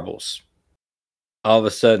in the marbles, all of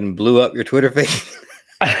a sudden blew up your Twitter feed.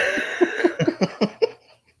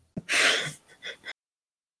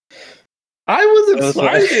 I was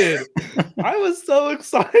excited. I was so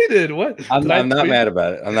excited. What? I'm not mad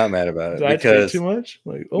about it. I'm not mad about it. Did because I tweet too much?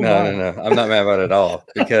 Like, no. I'm not mad about it at all,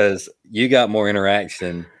 because you got more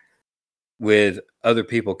interaction with other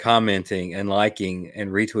people commenting and liking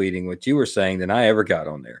and retweeting what you were saying than I ever got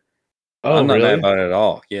on there. Oh, I'm not really? mad about it at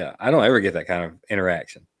all. Yeah, I don't ever get that kind of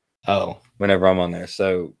interaction. Oh, whenever I'm on there.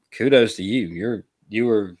 So kudos to you.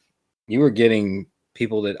 You were getting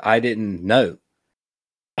people that I didn't know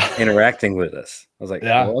interacting with us. I was like,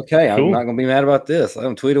 yeah, well, okay, cool. I'm not gonna be mad about this. I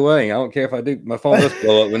don't tweet away. I don't care if I do. My phone does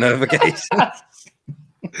blow up with notifications.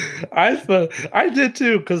 I did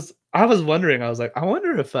too, because I was wondering. I was like, I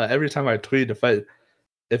wonder if every time I tweet, if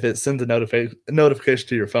it sends a notification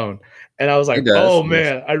to your phone. And I was like, oh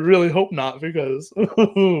man, I really hope not, because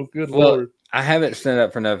good Lord. I have it set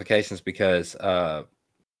up for notifications because I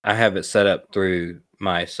have it set up through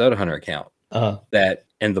my Soda Hunter account that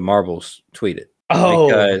in the marbles tweeted. Oh,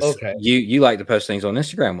 because okay. You like to post things on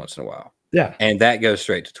Instagram once in a while. Yeah. And that goes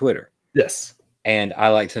straight to Twitter. Yes. And I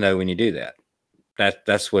like to know when you do that.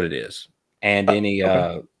 That's what it is. And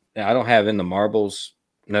okay. I don't have in the marbles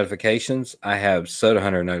notifications. I have Soda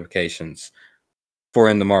Hunter notifications for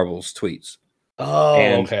in the marbles tweets. Oh,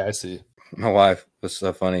 and okay, I see. My wife was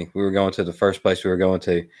so funny. We were going to the first place we were going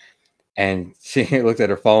to, and she looked at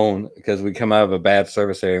her phone because we come out of a bad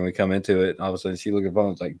service area and we come into it. And all of a sudden, she looked at her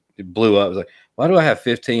phone. It's like it blew up. It was like, why do I have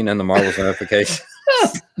 15 in the marbles notifications?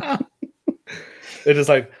 It just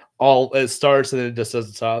like it starts and then it just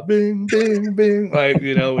doesn't stop. Bing, bing, bing. Like,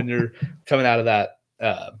 when you're coming out of that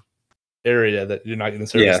area that you're not getting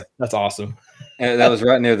service. Yeah. That's awesome. And that was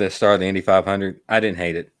right near the start of the Indy 500. I didn't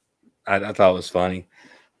hate it. I thought it was funny.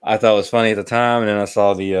 I thought it was funny at the time, and then I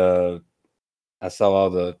saw all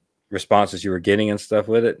the responses you were getting and stuff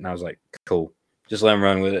with it, and I was like, cool. Just let them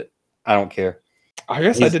run with it. I don't care. I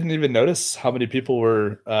guess I didn't even notice how many people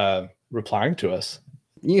were replying to us.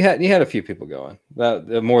 You had a few people going.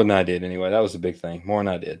 That more than I did anyway. That was the big thing. More than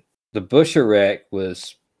I did. The Buescher wreck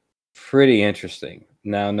was pretty interesting.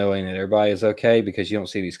 Now knowing that everybody is okay, because you don't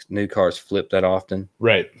see these new cars flip that often.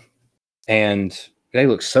 Right. And they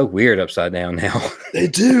look so weird upside down now. They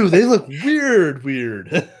do. They look weird.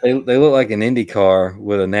 They look like an Indy car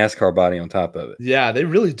with a NASCAR body on top of it. Yeah, they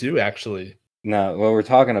really do, actually. Now, what we're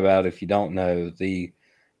talking about, if you don't know, the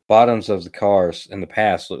bottoms of the cars in the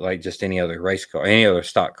past look like just any other race car, any other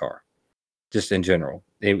stock car, just in general.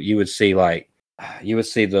 You would see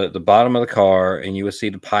the bottom of the car, and you would see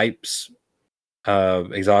the pipes,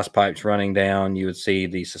 exhaust pipes running down. You would see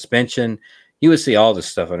the suspension. You would see all this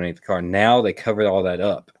stuff underneath the car. Now they covered all that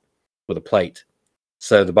up with a plate.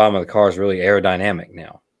 So the bottom of the car is really aerodynamic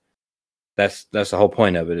now. That's the whole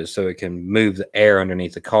point of it, is so it can move the air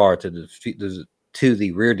underneath the car to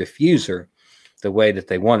the rear diffuser the way that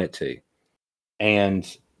they want it to.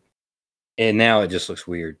 And now it just looks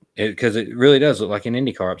weird because it really does look like an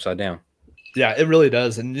Indy car upside down. Yeah, it really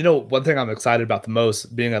does. And one thing I'm excited about the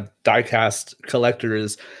most, being a diecast collector,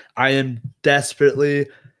 is I am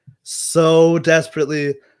so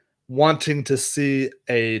desperately wanting to see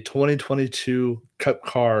a 2022 Cup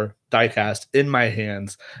car diecast in my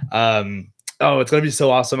hands. It's gonna be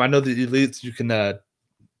so awesome. I know the Elites, you can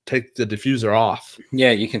take the diffuser off.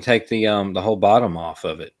 Yeah, you can take the whole bottom off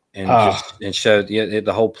of it and show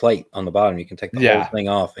the whole plate on the bottom. You can take the whole thing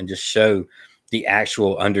off and just show the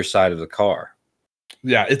actual underside of the car.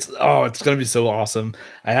 Yeah, it's gonna be so awesome.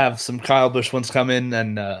 I have some Kyle Busch ones come in,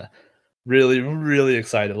 and really, really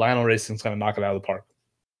excited. Lionel Racing's gonna knock it out of the park.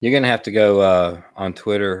 You're gonna have to go on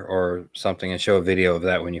Twitter or something and show a video of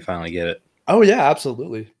that when you finally get it. Oh yeah,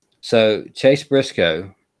 absolutely. So Chase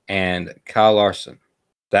Briscoe and Kyle Larson,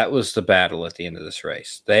 that was the battle at the end of this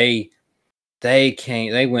race. They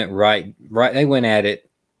went right. They went at it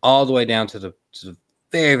all the way down to the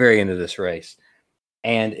very, very end of this race.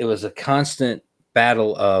 And it was a constant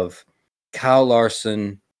battle of Kyle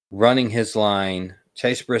Larson running his line,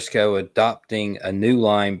 Chase Briscoe adopting a new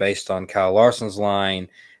line based on Kyle Larson's line,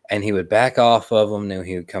 and he would back off of him. Then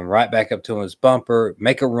he would come right back up to his bumper,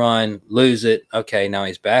 make a run, lose it. Okay, now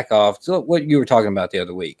he's back off. So what you were talking about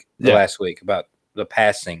the last week, about the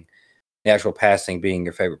passing, the actual passing being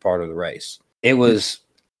your favorite part of the race. It was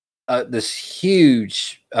this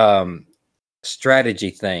huge strategy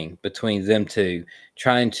thing between them two,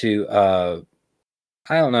 trying to,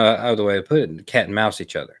 I don't know how the way to put it, cat and mouse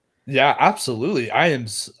each other. Yeah, absolutely. I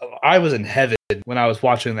was in heaven when I was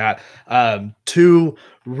watching that. Two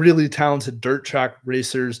really talented dirt track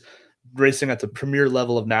racers racing at the premier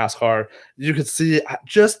level of NASCAR. You could see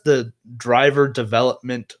just the driver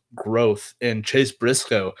development growth in Chase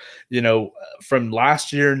Briscoe, from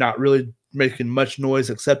last year, not really making much noise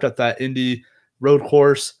except at that Indy road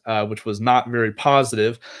course, which was not very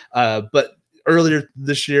positive. But earlier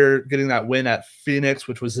this year, getting that win at Phoenix,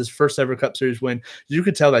 which was his first ever Cup Series win, you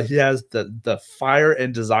could tell that he has the fire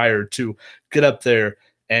and desire to get up there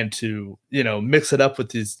and to, mix it up with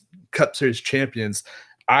these Cup Series champions.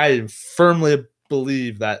 I firmly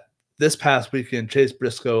believe that this past weekend, Chase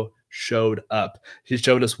Briscoe showed up. He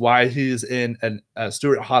showed us why he's in a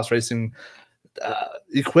Stewart-Haas Racing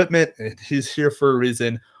equipment, and he's here for a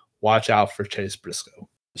reason. Watch out for Chase Briscoe.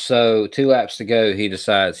 So 2 laps to go, he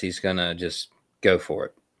decides he's gonna just go for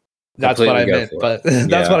it. That's what I meant, but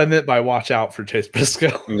that's what I meant by watch out for Chase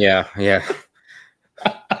Briscoe. Yeah.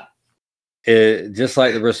 Just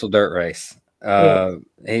like the Bristol Dirt Race,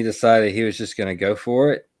 he decided he was just gonna go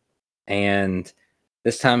for it, and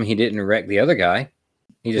this time he didn't wreck the other guy;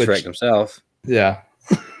 he just wrecked himself. Yeah.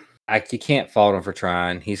 You can't fault him for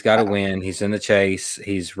trying. He's got to win. He's in the chase.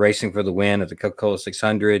 He's racing for the win at the Coca-Cola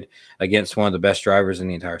 600 against one of the best drivers in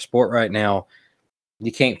the entire sport right now.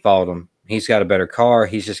 You can't fault him. He's got a better car.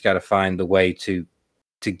 He's just got to find the way to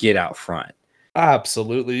get out front.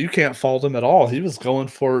 Absolutely. You can't fault him at all. He was going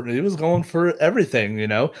for everything,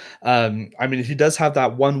 he does have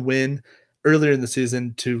that one win earlier in the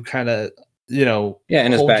season to kind of,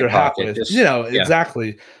 in his back pocket.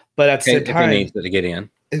 Exactly. But at the same time, he needs to get in.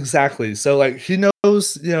 Exactly. So he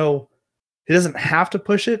knows, he doesn't have to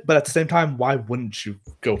push it, but at the same time, why wouldn't you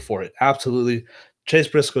go for it? Absolutely. Chase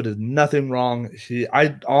Briscoe did nothing wrong.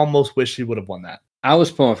 I almost wish he would have won that. I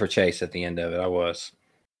was pulling for Chase at the end of it. I was.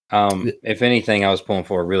 If anything, I was pulling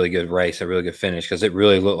for a really good race, a really good finish, because it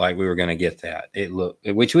really looked like we were going to get that.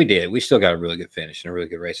 Which we did. We still got a really good finish and a really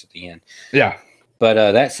good race at the end. Yeah. But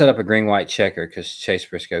that set up a green-white checker because Chase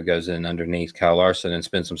Briscoe goes in underneath Kyle Larson and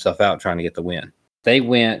spins himself out trying to get the win. They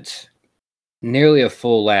went nearly a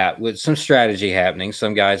full lap with some strategy happening.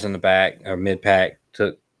 Some guys in the back or mid-pack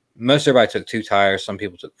most everybody took 2 tires. Some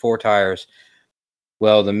people took 4 tires.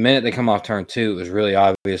 Well, the minute they come off turn 2, it was really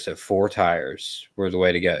obvious that 4 tires were the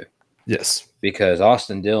way to go. Yes. Because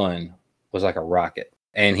Austin Dillon was like a rocket.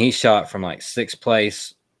 And he shot from like 6th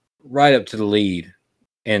place right up to the lead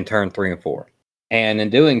in turn 3 and 4. And in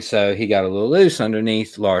doing so, he got a little loose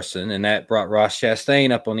underneath Larson, and that brought Ross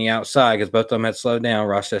Chastain up on the outside because both of them had slowed down.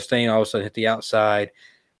 Ross Chastain all of a sudden hit the outside.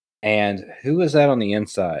 And who was that on the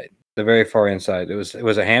inside? The very far inside. Was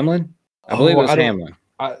it Hamlin? I believe it was Hamlin.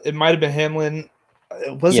 It might have been Hamlin.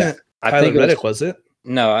 It wasn't Tyler Reddick, was it?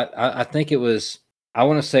 No, I think it was, I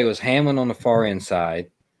want to say it was Hamlin on the far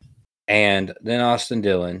inside, and then Austin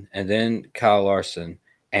Dillon, and then Kyle Larson,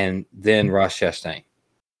 and then Ross Chastain.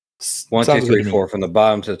 1, 2, 3, 4 from the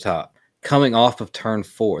bottom to the top, coming off of turn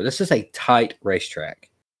 4. This is a tight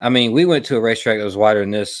racetrack. I mean, we went to a racetrack that was wider than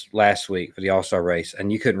this last week for the All-Star race,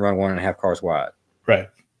 and you couldn't run 1.5 cars wide. Right.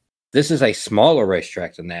 This is a smaller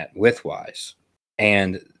racetrack than that, width-wise.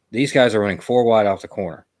 And these guys are running 4 wide off the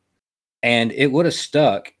corner. And it would have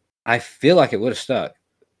stuck. I feel like it would have stuck.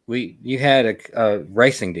 You had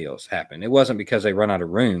racing deals happen. It wasn't because they run out of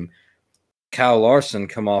room. Kyle Larson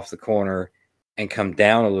come off the corner and come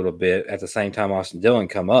down a little bit at the same time Austin Dillon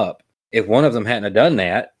come up. If one of them hadn't have done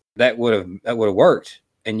that, that would have worked.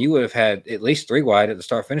 And you would have had at least 3 wide at the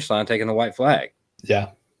start-finish line taking the white flag.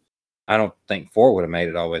 Yeah. I don't think 4 would have made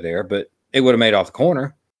it all the way there, but it would have made it off the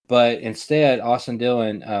corner. But instead, Austin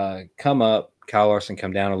Dillon come up, Kyle Larson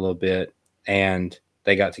come down a little bit, and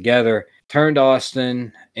they got together, turned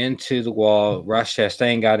Austin into the wall. Ross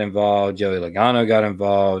Chastain got involved. Joey Logano got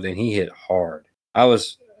involved, and he hit hard. That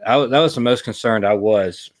was the most concerned I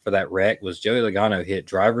was for that wreck was Joey Logano hit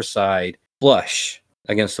driver's side flush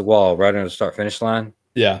against the wall right under the start-finish line.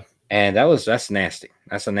 Yeah. And that's nasty.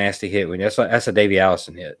 That's a nasty hit. That's a Davey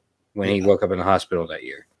Allison hit when he woke up in the hospital that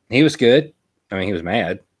year. He was good. I mean, he was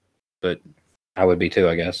mad, but I would be too,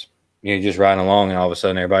 I guess. You're just riding along and all of a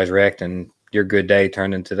sudden everybody's wrecked and your good day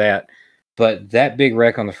turned into that. But that big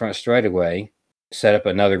wreck on the front straightaway set up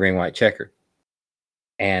another green-white checker.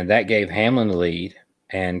 And that gave Hamlin the lead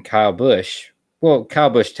and Kyle Busch. Well, Kyle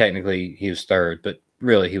Busch technically he was third, but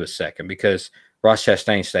really he was second because Ross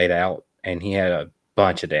Chastain stayed out and he had a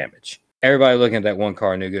bunch of damage. Everybody looking at that one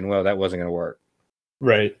car knew good and well that wasn't going to work.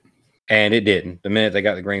 Right. And it didn't. The minute they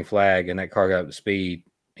got the green flag and that car got up to speed,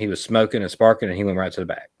 he was smoking and sparking and he went right to the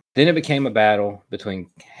back. Then it became a battle between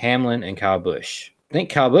Hamlin and Kyle Busch. I think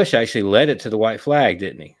Kyle Busch actually led it to the white flag,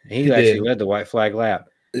 didn't he? He actually led the white flag lap.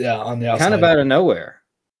 Yeah, on the outside. Kind of out of nowhere.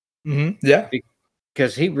 Mm-hmm. Yeah.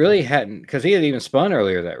 Because he really hadn't, because he had even spun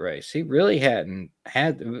earlier that race. He really hadn't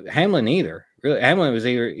had Hamlin either. Really, Hamlin was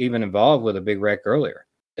even involved with a big wreck earlier.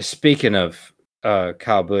 Speaking of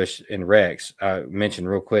Kyle Busch and wrecks, I mentioned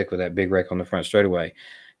real quick with that big wreck on the front straightaway.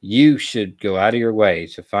 You should go out of your way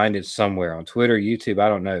to find it somewhere on Twitter, YouTube, I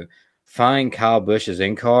don't know. Find Kyle Busch's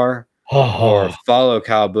in-car or follow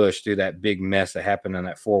Kyle Busch through that big mess that happened on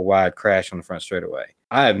that 4-wide crash on the front straightaway.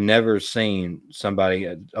 I have never seen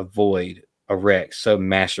somebody avoid a wreck so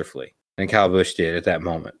masterfully than Kyle Busch did at that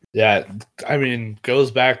moment. Yeah, I mean,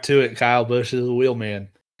 goes back to it. Kyle Busch is a wheelman.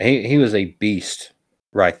 He was a beast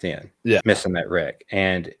right then, missing that wreck,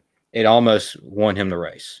 and it almost won him the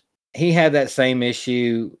race. He had that same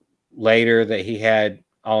issue later that he had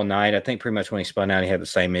all night. I think pretty much when he spun out, he had the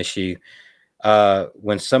same issue.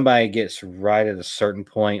 When somebody gets right at a certain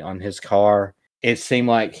point on his car, it seemed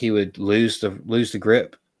like he would lose the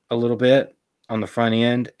grip a little bit on the front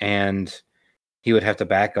end, and he would have to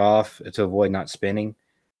back off to avoid not spinning.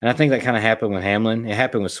 And I think that kind of happened with Hamlin. It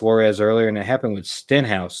happened with Suarez earlier, and it happened with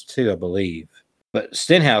Stenhouse too, I believe. But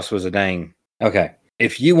Stenhouse was a dang. Okay,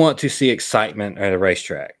 if you want to see excitement at a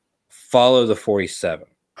racetrack, follow the 47.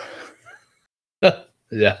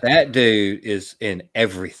 Yeah. That dude is in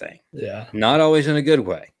everything. Yeah. Not always in a good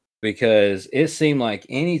way, because it seemed like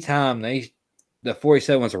anytime the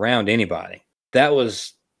 47 was around anybody, that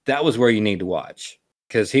was where you need to watch,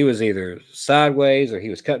 because he was either sideways or he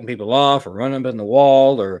was cutting people off or running up in the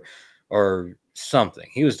wall or something.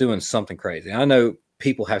 He was doing something crazy. I know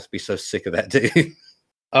people have to be so sick of that dude.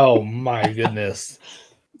 Oh my goodness.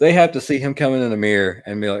 They have to see him coming in the mirror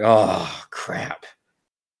and be like, oh crap.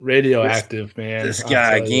 Radioactive, man. This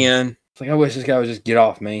guy again. It's like, I wish this guy would just get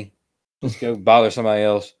off me. Let's go bother somebody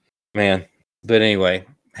else. Man. But anyway,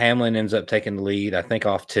 Hamlin ends up taking the lead, I think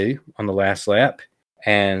off 2 on the last lap,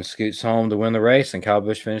 and scoots home to win the race, and Kyle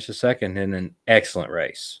Busch finishes second in an excellent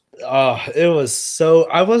race. Oh, it was so,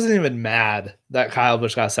 I wasn't even mad that Kyle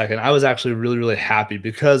Busch got second. I was actually really, really happy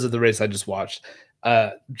because of the race I just watched.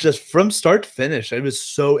 Just from start to finish, it was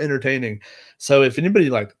so entertaining. So if anybody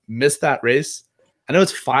missed that race, I know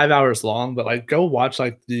it's 5 hours long, but go watch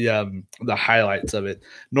the highlights of it.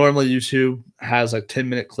 Normally YouTube has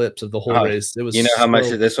 10-minute clips of the whole race. It was, you know how much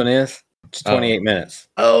this one is? It's 28 minutes.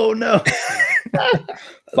 Oh no.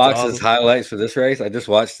 Fox's highlights for this race, I just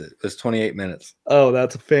watched it. It was 28 minutes. Oh,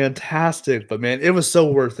 that's fantastic. But man, it was so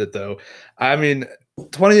worth it though. I mean,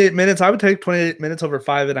 28 minutes, I would take 28 minutes over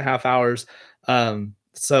 5.5 hours.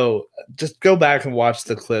 So just go back and watch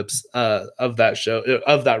the clips of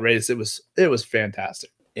that race. It was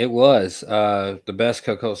fantastic. It was the best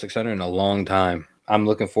Coca-Cola 600 in a long time. I'm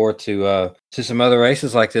looking forward to some other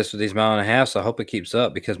races like this with these 1.5 miles. So I hope it keeps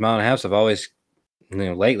up, because 1.5 miles have always,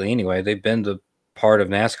 lately anyway, they've been the part of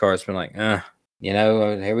NASCAR. It's been like,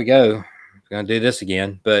 here we go. We're gonna do this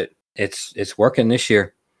again. But it's working this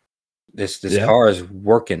year. This car is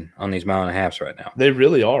working on these 1.5 miles right now. They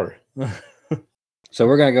really are. So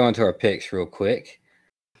we're going to go into our picks real quick.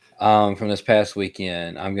 From this past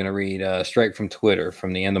weekend, I'm going to read straight from Twitter,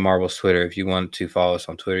 from the In the Marbles Twitter. If you want to follow us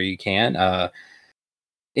on Twitter, you can.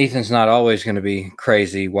 Ethan's not always going to be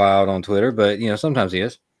crazy wild on Twitter, but sometimes he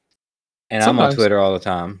is. And sometimes. I'm on Twitter all the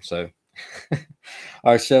time. So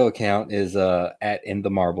our show account is at In the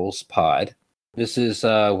Marbles Pod. This is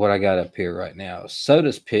what I got up here right now.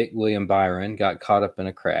 Soda's pick, William Byron, got caught up in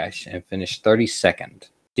a crash and finished 32nd,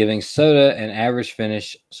 giving Soda an average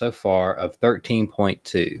finish so far of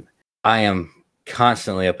 13.2. I am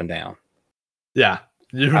constantly up and down. Yeah,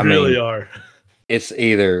 you really are. It's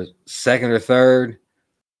either second or third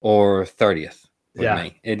or 30th with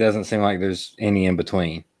me. It doesn't seem like there's any in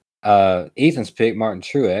between. Ethan's pick, Martin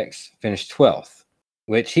Truex, finished 12th,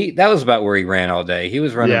 which that was about where he ran all day. He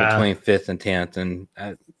was running between 5th and 10th, and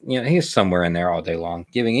he's somewhere in there all day long,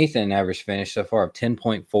 giving Ethan an average finish so far of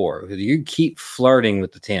 10.4. You keep flirting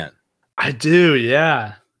with the 10. I do,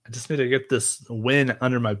 yeah. I just need to get this win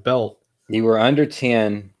under my belt. You were under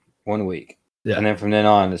 10 one week. Yeah. And then from then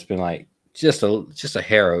on, it's been like just a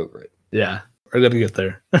hair over it. Yeah. We're going to get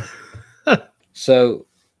there. So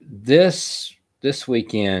this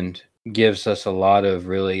weekend gives us a lot of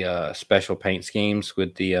really special paint schemes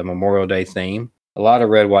with the Memorial Day theme. A lot of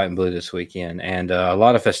red, white, and blue this weekend, and a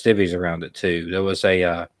lot of festivities around it too. There was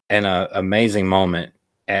an amazing moment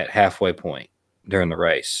at halfway point during the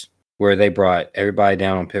race where they brought everybody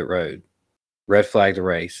down on pit road, red flagged the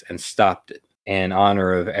race, and stopped it in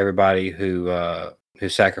honor of everybody who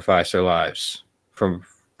sacrificed their lives for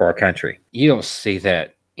our country. You don't see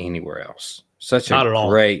that anywhere else. Such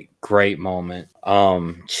a great moment,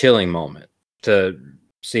 chilling moment to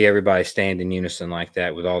see everybody stand in unison like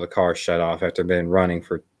that with all the cars shut off after been running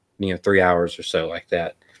for 3 hours or so like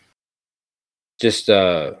that. Just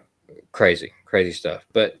crazy stuff.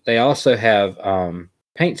 But they also have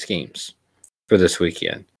paint schemes for this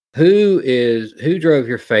weekend. Who drove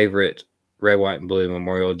your favorite red, white, and blue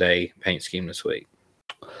Memorial Day paint scheme this week?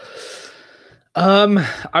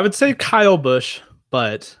 I would say Kyle Busch,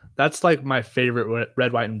 but that's like my favorite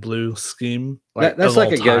red, white, and blue scheme. That's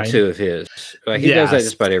like a go-to of his. Like he does that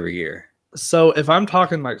just about every year. So if I'm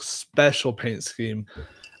talking like special paint scheme,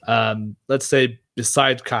 let's say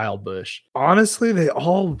besides Kyle Busch, honestly, they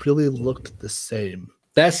all really looked the same.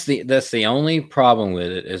 That's the only problem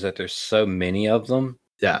with it, is that there's so many of them.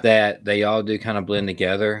 Yeah. That they all do kind of blend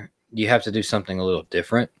together. You have to do something a little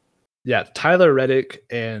different. Yeah, Tyler Reddick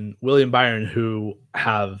and William Byron, who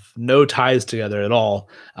have no ties together at all,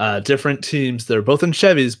 different teams. They're both in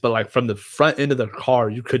Chevys, but like from the front end of the car,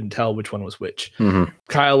 you couldn't tell which one was which. Mm-hmm.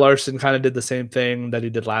 Kyle Larson kind of did the same thing that he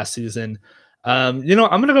did last season. I'm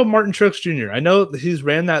going to go Martin Truex Jr. I know he's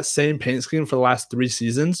ran that same paint scheme for the last 3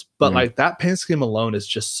 seasons, but like that paint scheme alone is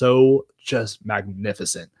just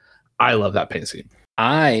magnificent. I love that paint scheme.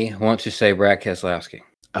 I want to say Brad Keselowski.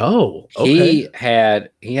 Oh, okay.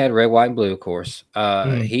 He had red, white, and blue, of course.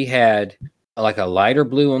 He had like a lighter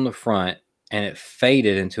blue on the front, and it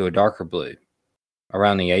faded into a darker blue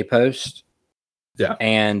around the A post. Yeah,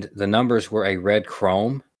 and the numbers were a red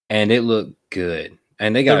chrome, and it looked good.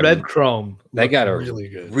 And they got the red chrome. They got a really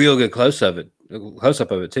good, real good close up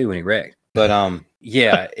of it too when he wrecked. But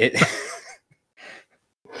yeah, it.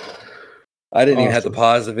 I didn't even have to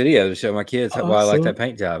pause the video to show my kids why I like that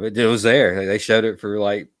paint job. It was there. They showed it for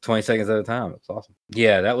like 20 seconds at a time. It's awesome.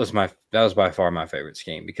 Yeah, that was by far my favorite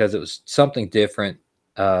scheme because it was something different,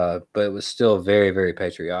 but it was still very, very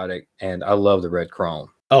patriotic. And I love the red chrome.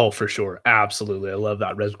 Oh, for sure. Absolutely. I love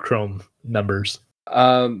that red chrome numbers.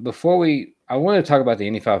 I want to talk about the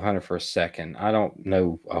Indy 500 for a second. I don't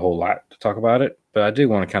know a whole lot to talk about it, but I do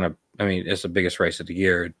want to it's the biggest race of the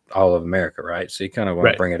year, all of America, right? So you kind of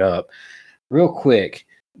want to bring it up. Real quick,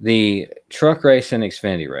 the truck race and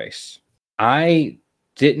Xfinity race. I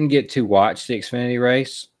didn't get to watch the Xfinity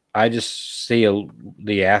race. I just see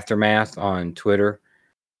the aftermath on Twitter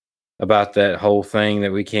about that whole thing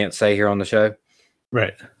that we can't say here on the show.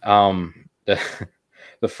 Right. The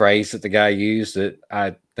phrase that the guy used that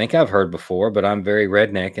I think I've heard before, but I'm very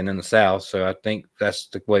redneck and in the South, so I think that's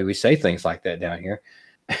the way we say things like that down here.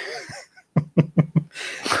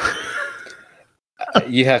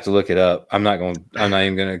 You have to look it up. I'm not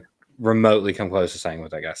even going to remotely come close to saying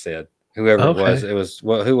what that guy said. Whoever it was,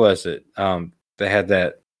 who was it? They had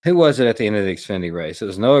that. Who was it at the end of the Xfinity race? It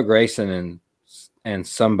was Noah Gragson and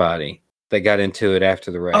somebody that got into it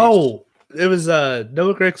after the race. Oh, it was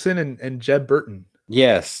Noah Gragson and Jeb Burton.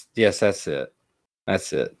 Yes, that's it.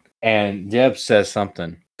 And Jeb says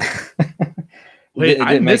something. Wait,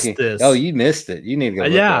 I missed this. Oh, you missed it. You need to go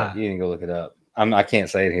look it up. You need to go look it up. I can't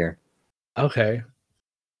say it here. Okay.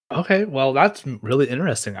 Okay, well, that's really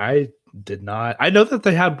interesting. I did not. I know that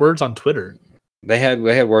they had words on Twitter. They had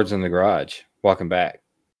words in the garage walking back.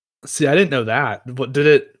 See, I didn't know that. What did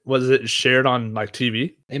it? Was it shared on like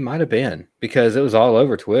TV? It might have been because it was all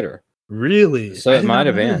over Twitter. Really? So I it did might not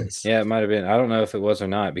have know been. this. Yeah, it might have been. I don't know if it was or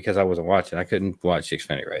not because I wasn't watching. I couldn't watch the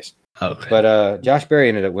Xfinity race. Okay. But Josh Berry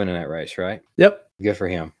ended up winning that race, right? Yep. Good for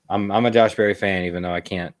him. I'm a Josh Berry fan, even though I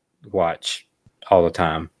can't watch all the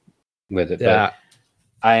time with it. Yeah.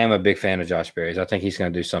 But I am a big fan of Josh Berry's. I think he's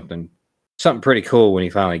going to do something pretty cool when he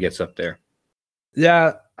finally gets up there.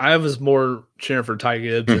 Yeah, I was more cheering for Ty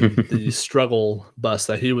Gibbs and the struggle bus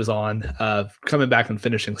that he was on. Coming back and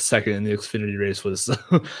finishing second in the Xfinity race was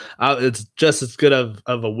it's just as good of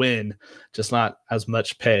a win, just not as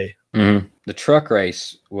much pay. Mm-hmm. The truck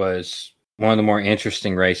race was one of the more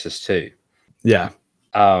interesting races too. Yeah.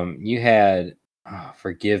 You had,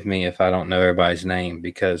 forgive me if I don't know everybody's name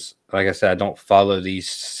because, like I said, I don't follow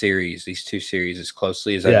these two series as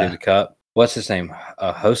closely as I do the Cup. What's his name?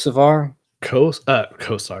 Hocevar? Carson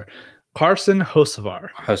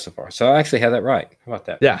Hocevar. So I actually had that right. How about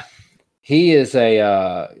that? Yeah. He is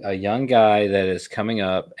a young guy that is coming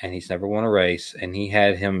up, and he's never won a race, and he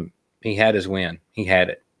had his win. He had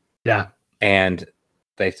it. Yeah. And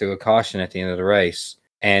they threw a caution at the end of the race,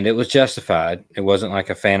 and it was justified. It wasn't like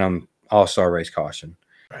a Phantom All-Star race caution.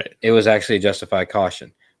 Right. It was actually a justified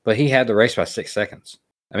caution. But he had the race by 6 seconds.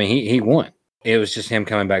 I mean, he won. It was just him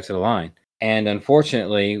coming back to the line. And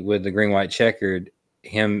unfortunately, with the green-white checkered,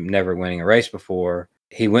 him never winning a race before,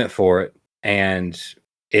 he went for it, and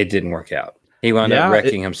it didn't work out. He wound up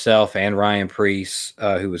wrecking himself and Ryan Preece,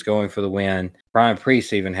 who was going for the win. Ryan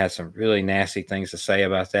Preece even had some really nasty things to say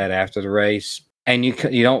about that after the race. And you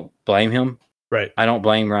don't blame him. Right. I don't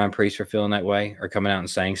blame Ryan Preece for feeling that way or coming out and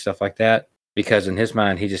saying stuff like that because in his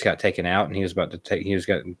mind, he just got taken out and he was about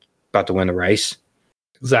to win the race.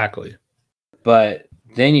 Exactly. But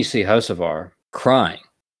then you see Hocevar crying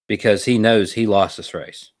because he knows he lost this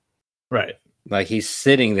race. Right. Like he's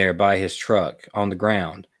sitting there by his truck on the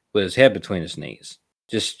ground with his head between his knees,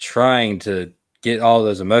 just trying to get all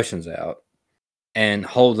those emotions out and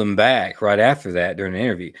hold them back right after that during the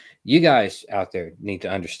interview. You guys out there need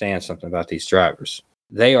to understand something about these drivers.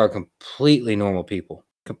 They are completely normal people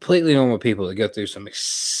that go through some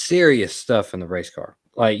serious stuff in the race car.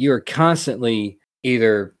 Like you are constantly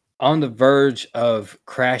either on the verge of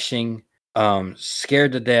crashing,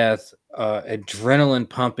 scared to death, adrenaline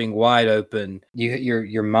pumping wide open.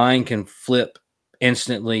 Your mind can flip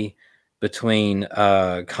instantly between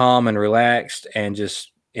calm and relaxed and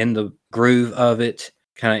just in the groove of it,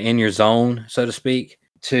 kind of in your zone, so to speak,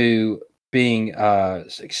 to being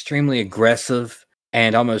extremely aggressive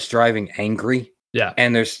and almost driving angry. Yeah.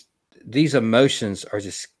 And these emotions are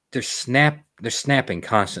just they're snapping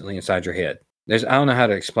constantly inside your head. I don't know how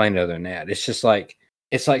to explain it other than that. It's just like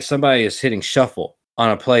somebody is hitting shuffle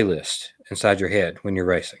on a playlist inside your head when you're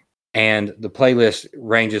racing. And the playlist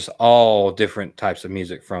ranges all different types of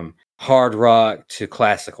music from hard rock to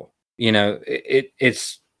classical. You know,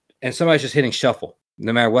 it's and somebody's just hitting shuffle.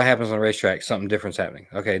 No matter what happens on the racetrack, something different's happening.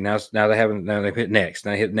 Okay, now they hit next,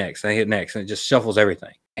 now they hit next, and it just shuffles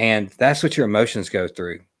everything. And that's what your emotions go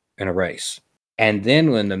through in a race. And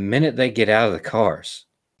then when the minute they get out of the cars,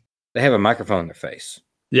 they have a microphone in their face.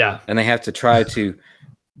 Yeah. And they have to try to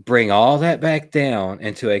bring all that back down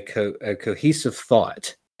into a cohesive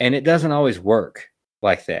thought. And it doesn't always work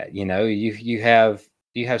like that. You know, you have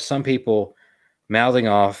some people mouthing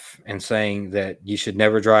off and saying that you should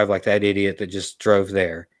never drive like that idiot that just drove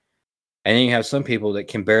there. And then you have some people that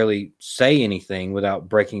can barely say anything without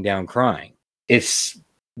breaking down crying. It's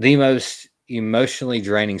the most emotionally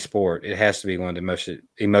draining sport. It has to be one of the most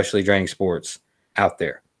emotionally draining sports out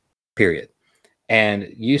there, period.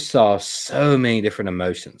 And you saw so many different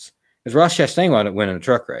emotions. Because Ross Chastain wound up winning a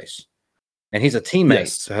truck race. And he's a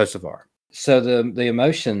teammate to Hocevar. So the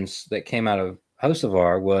emotions that came out of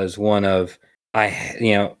Hocevar was one of,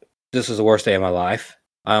 this is the worst day of my life.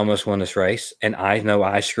 I almost won this race, and I know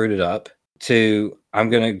I screwed it up, to I'm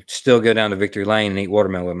going to still go down to victory lane and eat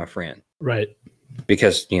watermelon with my friend. Right.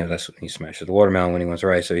 Because, that's what he smashes the watermelon when he wins a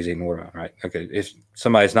race, so he's eating watermelon, right? Okay, if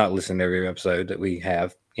somebody's not listening to every episode that we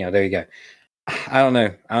have, there you go. I don't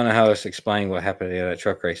know how else to explain what happened in that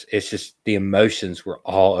truck race. It's just the emotions were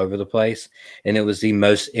all over the place, and it was the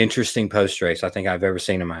most interesting post race I think I've ever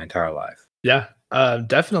seen in my entire life. Yeah,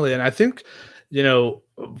 definitely. And I think,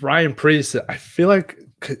 Ryan Preece, I feel like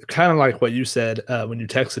kind of like what you said when you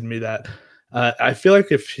texted me that I feel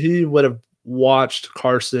like if he would have watched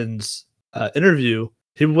Carson's interview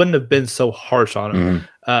he wouldn't have been so harsh on him.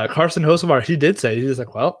 Carson Hocevar, he did say, he was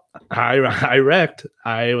like, well, I wrecked.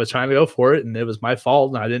 I was trying to go for it, and it was my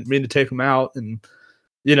fault, and I didn't mean to take him out. And,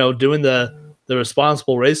 doing the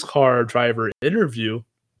responsible race car driver interview.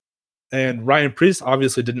 And Ryan Preece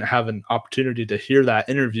obviously didn't have an opportunity to hear that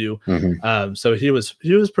interview. So he was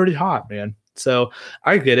pretty hot, man. So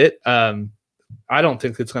I get it. I don't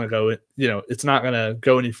think it's going to go, it's not going to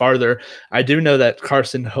go any farther. I do know that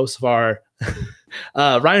Carson Hocevar,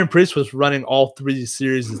 Ryan Preece was running all 3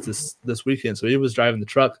 series this weekend. So he was driving the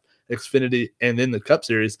truck, Xfinity, and then the Cup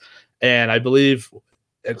Series. And I believe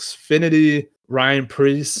Xfinity, Ryan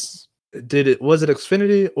Preece, was it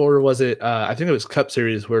Xfinity or was it, I think it was Cup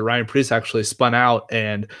Series where Ryan Preece actually spun out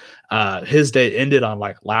and his day ended on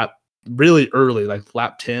like lap really early, like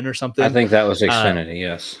lap 10 or something. I think that was Xfinity,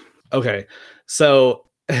 yes. Okay. So,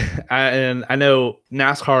 I know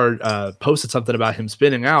NASCAR posted something about him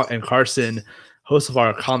spinning out, and Carson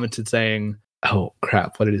Hocevar commented saying, oh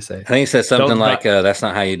crap, what did he say? I think he said something like, that's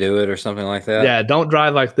not how you do it, or something like that. Yeah, don't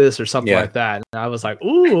drive like this, or something like that. And I was like,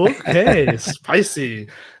 ooh, okay, spicy.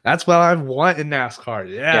 That's what I want in NASCAR.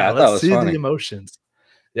 Yeah, let's see the emotions.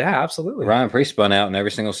 Yeah, absolutely. Ryan Preece spun out in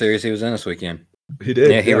every single series he was in this weekend. He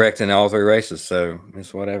did. Yeah, he wrecked in all 3 races, so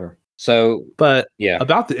it's whatever. So, but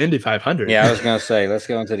about the Indy 500. Yeah, I was going to say, let's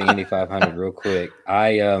go into the Indy 500 real quick.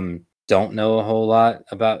 I don't know a whole lot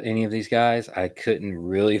about any of these guys. I couldn't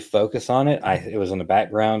really focus on it. It was in the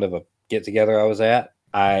background of a get-together I was at.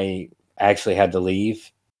 I actually had to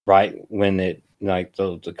leave right when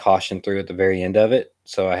the caution threw at the very end of it.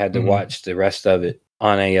 So I had to watch the rest of it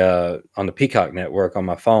on the Peacock network on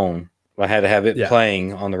my phone. I had to have it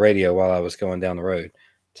playing on the radio while I was going down the road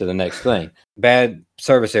to the next thing. Bad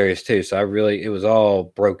service areas too, so it was all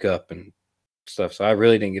broke up and stuff. So I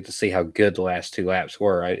really didn't get to see how good the last 2 laps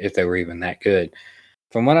were, if they were even that good.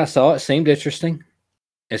 From what I saw, it seemed interesting.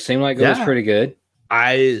 It seemed like it was pretty good.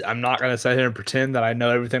 I'm not going to sit here and pretend that I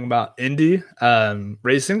know everything about Indy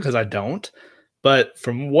racing, because I don't. But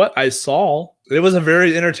from what I saw, it was a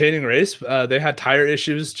very entertaining race. They had tire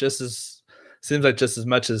issues just as much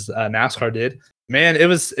as NASCAR did. Man, it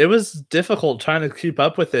was difficult trying to keep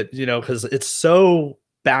up with it, because it's so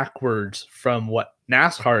backwards from what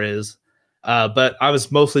NASCAR is. But I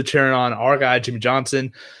was mostly cheering on our guy, Jimmie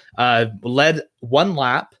Johnson. Led 1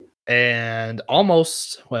 lap and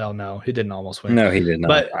almost. Well, no, he didn't almost win. No, he did not.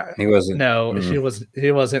 But he wasn't. No,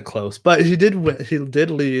 he wasn't close. But he did win. He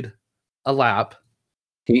did lead a lap.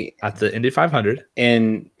 At the Indy 500.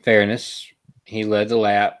 In fairness, he led the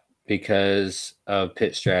lap because of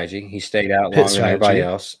pit strategy. He stayed out longer than everybody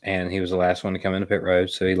else, and he was the last one to come into pit road,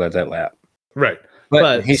 so he led that lap. Right.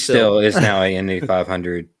 But he still is now a Indy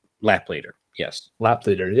 500 lap leader. Yes. Lap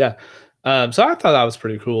leader, yeah. So I thought that was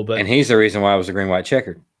pretty cool. And he's the reason why I was a green, white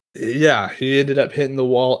checkered. Yeah, he ended up hitting the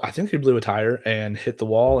wall. I think he blew a tire and hit the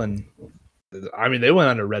wall, and they went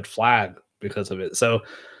under red flag because of it. So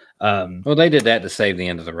they did that to save the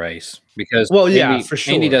end of the race because Indy, for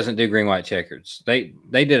sure. Indy doesn't do green, white checkers. They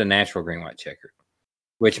did a natural green, white checkered,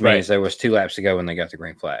 which means there was 2 laps to go when they got the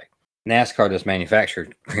green flag. NASCAR does manufacture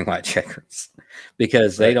green, white checkers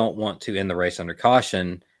because they don't want to end the race under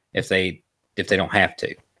caution if they don't have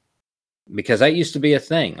to. Because that used to be a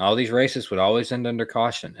thing. All these races would always end under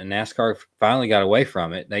caution, and NASCAR finally got away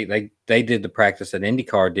from it. They did the practice that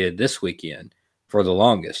IndyCar did this weekend for the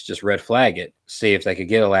longest, just red flag it, see if they could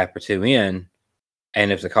get a lap or 2 in,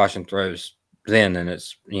 and if the caution throws then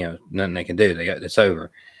it's nothing they can do. It's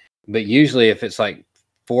over. But usually if it's like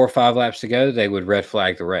 4 or 5 laps to go, they would red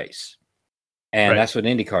flag the race. And that's what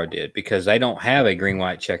IndyCar did because they don't have a green,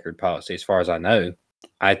 white checkered policy as far as I know.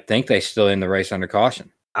 I think they still end the race under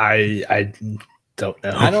caution. I don't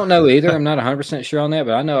know. I don't know either. I'm not 100% sure on that,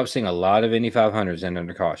 but I know I've seen a lot of Indy 500s end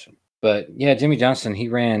under caution. But yeah, Jimmie Johnson, he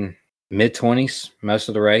ran mid-20s most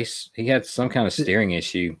of the race. He had some kind of steering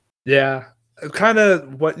issue. Yeah, kind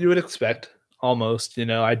of what you would expect almost.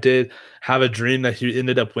 I did have a dream that he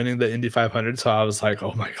ended up winning the Indy 500, so I was like,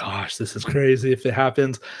 oh my gosh, this is crazy if it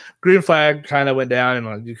happens. Green flag kind of went down,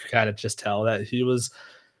 and you could kind of just tell that he was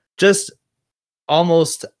just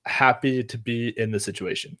almost happy to be in the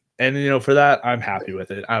situation. And, for that, I'm happy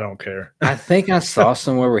with it. I don't care. I think I saw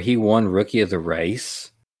somewhere where he won Rookie of the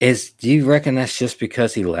Race. Do you reckon that's just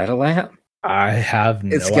because he led a lap? I have no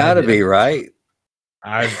idea. It's got to be, right?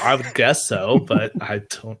 I would guess so, but I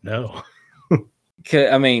don't know.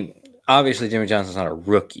 I mean, obviously, Jimmie Johnson's not a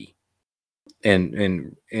rookie.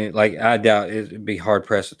 And I doubt it'd be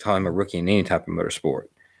hard-pressed to call him a rookie in any type of motorsport.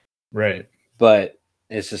 Right. But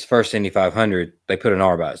it's his first Indy 500. They put an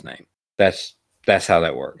R by his name. That's how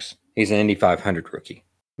that works. He's an Indy 500 rookie.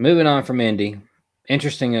 Moving on from Indy,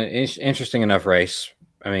 interesting enough race.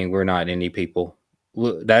 I mean, we're not indie people.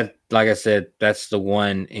 That, like I said, that's the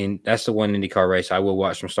one IndyCar race I will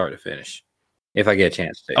watch from start to finish if I get a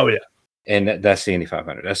chance to. Oh yeah, and that's the Indy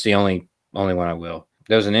 500. That's the only one I will.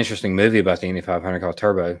 There was an interesting movie about the Indy 500 called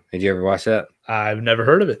Turbo. Did you ever watch that? I've never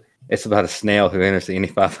heard of it. It's about a snail who enters the Indy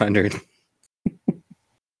 500.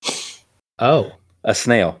 Oh, a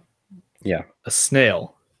snail. Yeah, a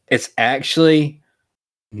snail. It's actually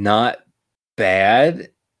not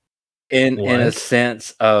bad in a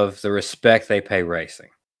sense of the respect they pay racing.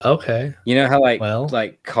 Okay. You know how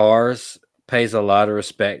like Cars pays a lot of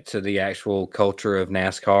respect to the actual culture of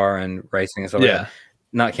NASCAR and racing and stuff like that.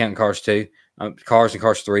 Not counting Cars 2. Cars and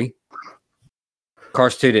Cars 3.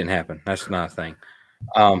 Cars 2 didn't happen. That's not a thing.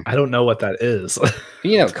 I don't know what that is.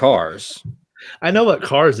 You know Cars. I know what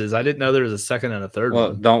Cars is. I didn't know there was a second and a third one.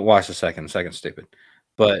 Well, don't watch the second. The second's stupid.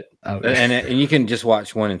 But and you can just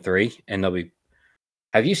watch 1 and 3 and they'll be.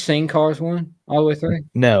 Have you seen Cars 1 all the way through?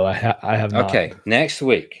 No, I have not. Okay, next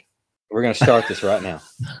week we're going to start this right now.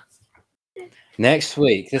 Next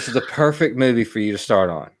week, this is the perfect movie for you to start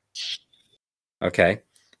on. Okay,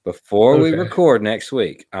 before we record next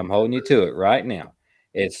week, I'm holding you to it right now.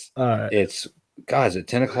 It's God, is it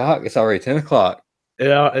 10 o'clock? It's already 10 o'clock.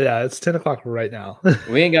 Yeah, it's 10 o'clock right now.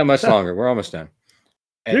 We ain't got much longer. We're almost done.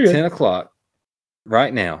 At 10 o'clock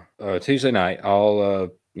right now, Tuesday night,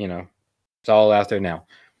 it's all out there now.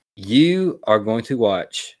 You are going to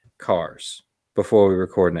watch Cars before we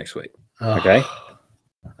record next week. Okay?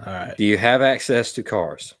 All right. Do you have access to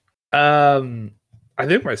Cars? I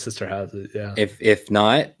think my sister has it, yeah. If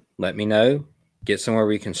not, let me know. Get somewhere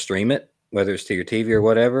where you can stream it, whether it's to your TV or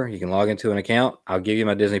whatever. You can log into an account. I'll give you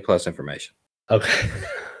my Disney Plus information. Okay.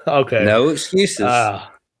 Okay. No excuses.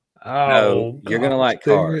 No, you're going to like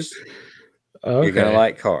Cars. Okay. You're going to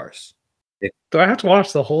like Cars. Do I have to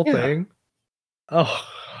watch the whole thing? Oh,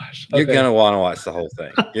 gosh. You're going to want to watch the whole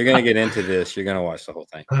thing. You're going to get into this. You're going to watch the whole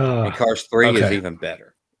thing. And Cars 3 is even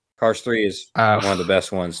better. Cars 3 is one of the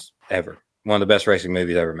best ones ever. One of the best racing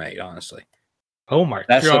movies ever made, honestly. Oh my gosh.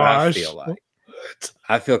 That's what I feel like.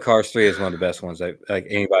 I feel Cars 3 is one of the best ones that like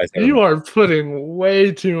anybody's ever made. Are putting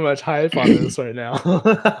way too much hype on this right now.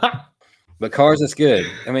 But Cars is good.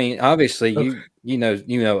 I mean, obviously you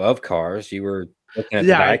know of Cars. You were looking at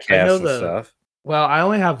the diecast and stuff. Well, I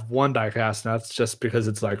only have one diecast, and that's just because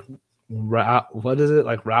it's like what is it,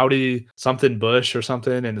 like Rowdy something Bush or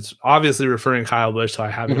something, and it's obviously referring Kyle Busch, so I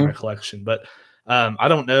have it in my collection. But I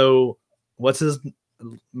don't know what's his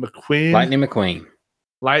McQueen. Lightning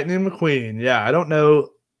McQueen. Yeah, I don't know.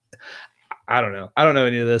 I don't know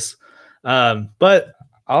any of this. But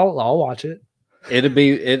I'll watch it. It'll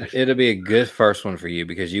be a good first one for you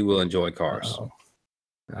because you will enjoy Cars.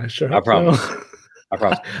 I sure. I promise. So. I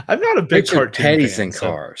promise. I'm not a big Richard Petty's in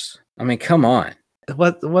Cars. I mean, come on.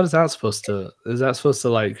 What is that supposed to? Is that supposed to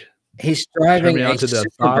like? He's driving a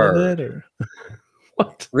Superbird. Or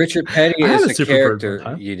what? Richard Petty is a character.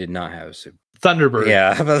 Huh? You did not have a Super Thunderbird.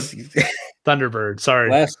 Yeah, Thunderbird. Sorry,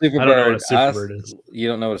 last Superbird. I don't know what a Superbird is. You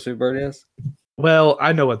don't know what a Superbird is? Well,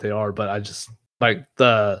 I know what they are, but I just like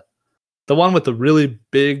the one with the really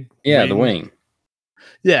big. Yeah, the wing.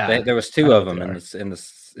 Yeah, there was two of them in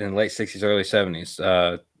the late 60s, early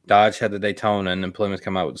 70s. Dodge had the Daytona, and then Plymouth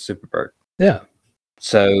come out with the Superbird. Yeah.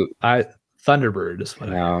 So Thunderbird is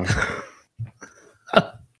what I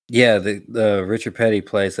yeah, the Richard Petty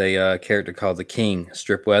plays a character called the King,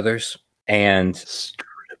 Strip Weathers, and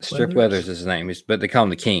Strip Weathers is his name, but they call him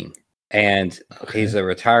the King, and he's a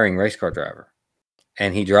retiring race car driver,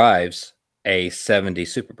 and he drives a 70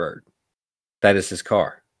 Superbird. That is his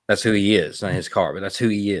car. That's who he is. Not his car, but that's who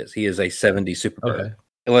he is. He is a 70 Superbird. Okay.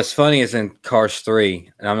 And what's funny is in Cars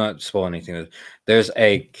 3, and I'm not spoiling anything, there's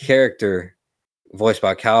a character voiced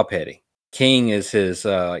by Kyle Petty. King is his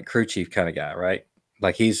like crew chief kind of guy, right?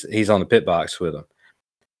 Like he's on the pit box with him.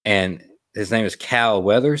 And his name is Cal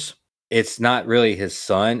Weathers. It's not really his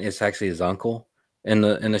son, it's actually his uncle in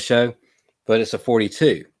the show, but it's a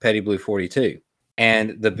 42, Petty Blue 42.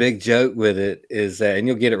 And the big joke with it is that, and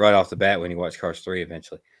you'll get it right off the bat when you watch Cars 3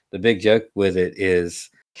 eventually. The big joke with it is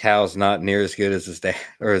Cal's not near as good as his dad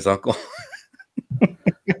or his uncle.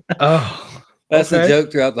 Oh, that's the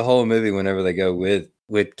joke throughout the whole movie. Whenever they go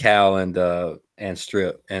with Cal and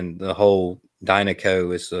Strip, and the whole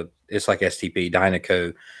Dynaco it's like STP.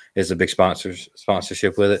 Dynaco is a big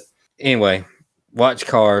sponsorship with it. Anyway, watch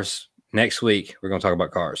Cars next week. We're gonna talk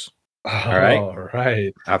about Cars. All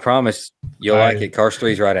right. I promise you'll like it. Cars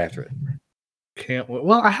 3 is right after it. Can't wait.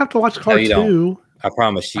 Well, I have to watch Cars 2. Don't. I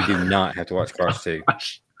promise you do not have to watch Cars 2.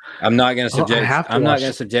 I'm not going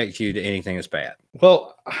to subject you to anything that's bad.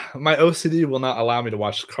 Well, my OCD will not allow me to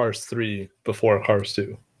watch Cars 3 before Cars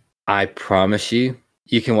 2. I promise you,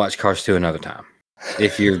 you can watch Cars 2 another time.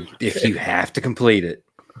 If you have to complete it,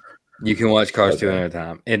 you can watch Cars 2 another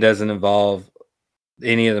time. It doesn't involve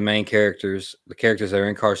any of the main characters. The characters that are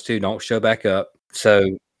in Cars 2 don't show back up.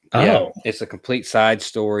 So it's a complete side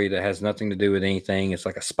story that has nothing to do with anything. It's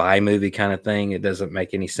like a spy movie kind of thing. It doesn't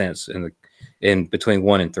make any sense in between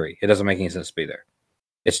 1 and 3. It doesn't make any sense to be there.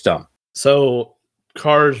 It's dumb. So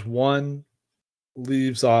Cars 1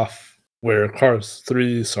 leaves off where Cars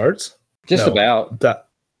 3 starts? Just about. That.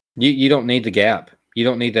 You don't need the gap. You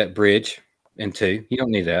don't need that bridge in 2. You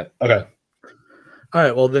don't need that. Okay. All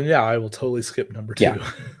right. Well, then, yeah, I will totally skip number 2.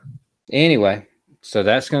 Yeah. Anyway, so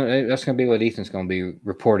that's gonna be what Ethan's gonna be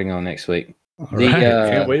reporting on next week. All right.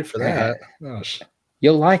 Can't wait for that. Gosh.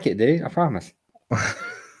 You'll like it, dude. I promise.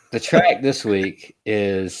 The track this week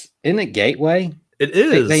isn't it Gateway? It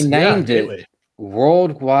is. They named it Gateway.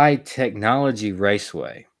 Worldwide Technology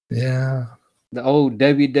Raceway. Yeah. The old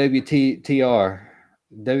WWTR.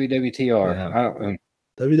 Yeah. I don't.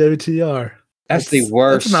 WWTR. That's the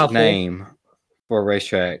worst name for a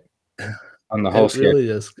racetrack on the whole scale. It really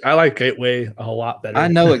is. I like Gateway a whole lot better. I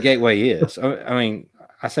know what Gateway is. I mean,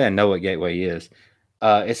 I say I know what Gateway is.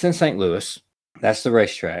 It's in St. Louis. That's the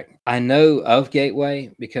racetrack. I know of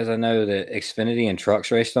Gateway because I know that Xfinity and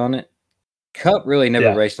Trucks raced on it. Cup really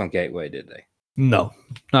never raced on Gateway, did they? No,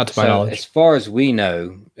 not to my knowledge. As far as we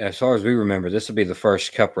know, as far as we remember, this will be the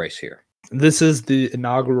first Cup race here. This is the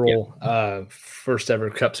inaugural first ever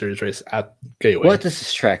Cup Series race at Gateway. What does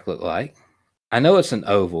this track look like? I know it's an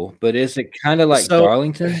oval, but is it kind of like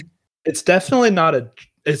Darlington? It's definitely not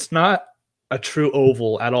a true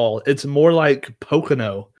oval at all. It's more like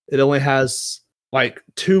Pocono. It only has like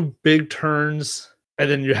 2 big turns, and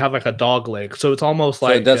then you have like a dog leg. So it's almost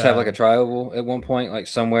like it does have like a tri-oval at one point, like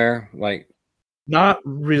somewhere, like not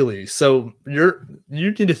really. So you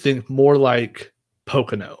need to think more like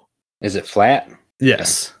Pocono. Is it flat?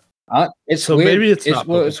 Yes. It's so weird. Maybe it's not.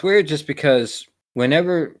 Well, it's weird just because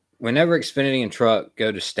whenever Xfinity and Truck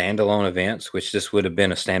go to standalone events, which this would have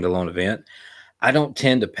been a standalone event, I don't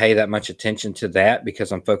tend to pay that much attention to that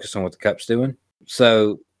because I'm focused on what the Cup's doing.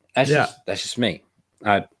 So that's just me.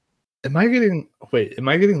 Am I getting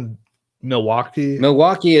Milwaukee?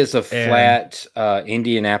 Milwaukee is a flat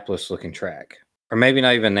Indianapolis looking track. Or maybe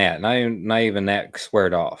not even that. Not even that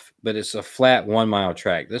squared off. But it's a flat 1 mile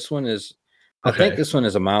track. This one is I think this one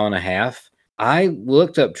is 1.5 miles. I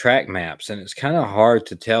looked up track maps and it's kind of hard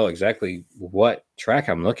to tell exactly what track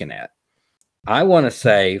I'm looking at. I want to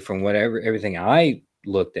say from everything I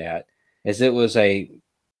looked at is it was a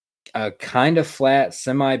kind of flat,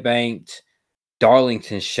 semi-banked,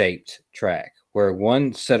 Darlington-shaped track where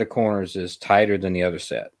one set of corners is tighter than the other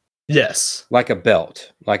set. Yes. Like a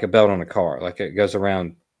belt on a car. Like it goes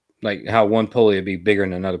around, like how one pulley would be bigger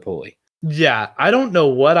than another pulley. Yeah, I don't know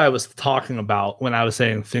what I was talking about when I was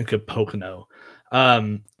saying think of Pocono.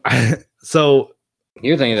 So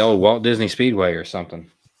you're thinking the old Walt Disney Speedway or something.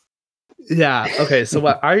 Yeah. Okay. So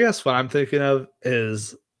what I'm thinking of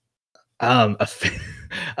is a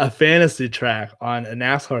fantasy track on a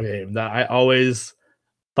NASCAR game that I always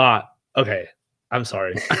thought. Okay, I'm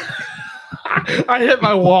sorry. I hit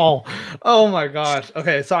my wall. Oh my gosh.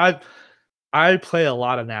 Okay, so I play a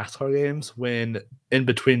lot of NASCAR games when in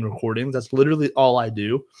between recordings. That's literally all I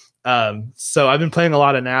do. So I've been playing a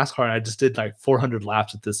lot of NASCAR, and I just did like 400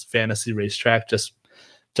 laps at this fantasy racetrack just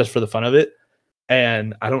for the fun of it.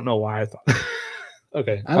 And I don't know why I thought.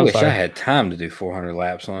 Okay, I wish I had time to do 400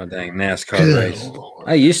 laps on a dang NASCAR race.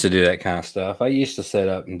 I used to do that kind of stuff. I used to set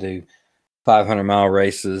up and do 500-mile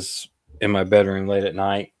races in my bedroom late at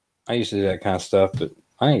night. I used to do that kind of stuff, but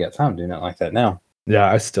I ain't got time to do nothing like that now. Yeah,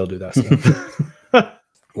 I still do that stuff.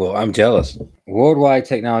 Well, I'm jealous. Worldwide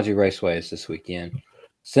Technology Raceway is this weekend.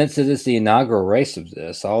 Since it is the inaugural race of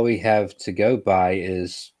this, all we have to go by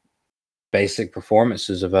is basic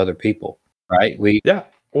performances of other people, right?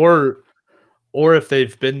 Or if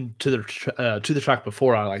they've been to the track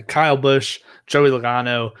before, like Kyle Busch, Joey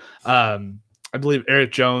Logano, I believe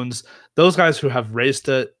Eric Jones, those guys who have raced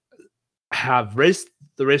the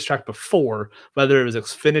racetrack before, whether it was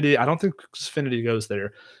Xfinity. I don't think Xfinity goes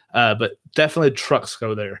there, but definitely trucks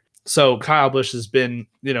go there. So Kyle Busch has been,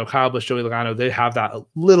 Kyle Busch, Joey Logano, they have that a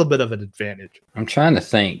little bit of an advantage. I'm trying to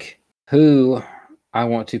think who I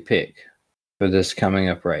want to pick for this coming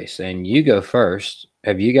up race. And you go first.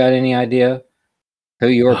 Have you got any idea who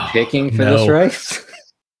you're picking for this race?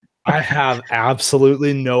 I have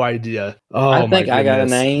absolutely no idea. I think I got a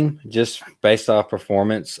name just based off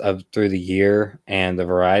performance through the year and the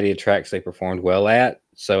variety of tracks they performed well at.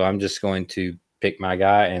 So I'm just going to pick my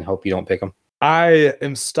guy and hope you don't pick him.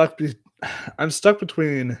 I'm stuck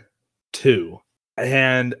between two,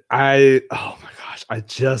 and oh my gosh, I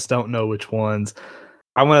just don't know which ones.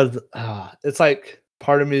 I want to. It's like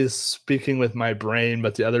part of me is speaking with my brain,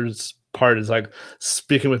 but the other part is like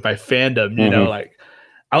speaking with my fandom. You know, like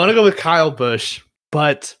I want to go with Kyle Busch,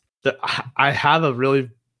 but I have a really,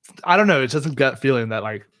 I don't know. It's just a gut feeling that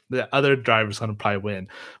like the other driver's going to probably win.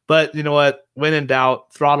 But you know what? When in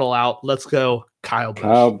doubt, throttle out. Let's go, Kyle Busch.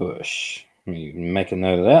 Kyle Busch. Let me make a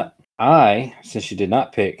note of that. Since you did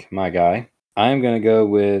not pick my guy, I am going to go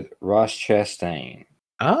with Ross Chastain.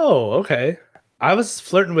 Oh, okay. I was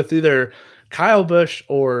flirting with either Kyle Busch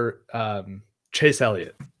or Chase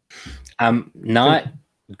Elliott. I'm not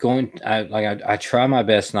going. I try my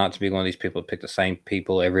best not to be one of these people to pick the same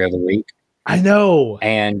people every other week. I know.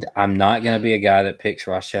 And I'm not going to be a guy that picks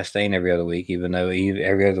Ross Chastain every other week, even though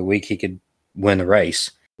every other week he could win the race.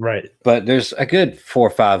 Right. But there's a good 4 or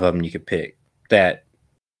 5 of them you could pick that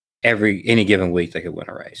any given week they could win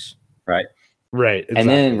a race. Right. Right. Exactly. And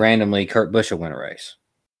then randomly Kurt Busch will win a race.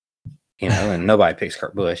 You know, and nobody picks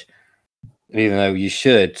Kurt Busch, even though you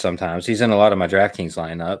should sometimes. He's in a lot of my DraftKings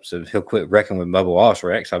lineup, so if he'll quit wrecking with Bubba Wallace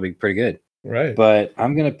Rex, I'll be pretty good. Right. But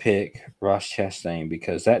I'm going to pick Ross Chastain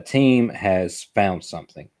because that team has found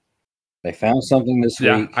something. They found something this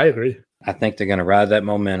week. I agree. I think they're going to ride that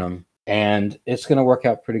momentum, and it's going to work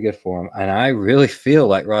out pretty good for them. And I really feel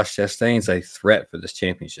like Ross Chastain's a threat for this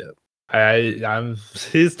championship.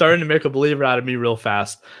 He's starting to make a believer out of me real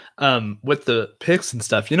fast. With the picks and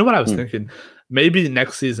stuff. You know what I was thinking? Maybe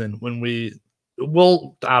next season when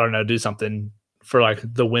we'll I don't know, do something for like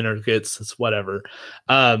the winner gets it's whatever.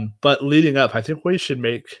 But leading up, I think we should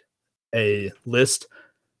make a list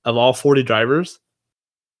of all 40 drivers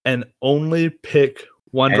and only pick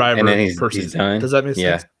one driver per season. Does that make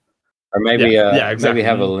sense? Or maybe exactly. Maybe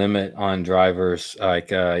have a limit on drivers,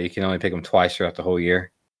 like you can only pick them twice throughout the whole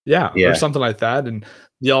year. Yeah, or something like that. And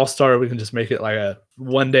the All-Star, we can just make it like a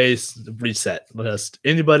one-day reset list.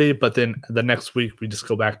 Anybody, but then the next week we just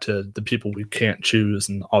go back to the people we can't choose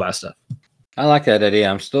and all that stuff. I like that idea.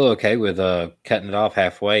 I'm still okay with cutting it off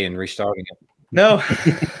halfway and restarting it. No.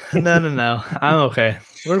 No. I'm okay.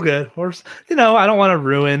 We're good. I don't want to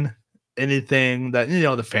ruin anything that,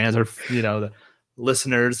 the fans are, the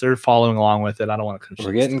listeners, they're following along with it. I don't want to.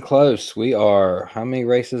 We're getting close. We are how many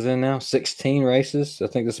races in now? 16 races. I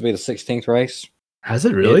think this will be the 16th race. Has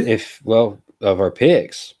it really? Of our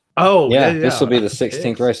picks. Oh, yeah. This will be the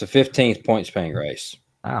 16th race, the 15th points paying race.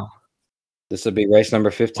 Wow. This will be race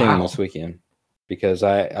number 15 this weekend because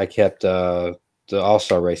I kept the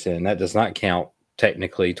All-Star race in. That does not count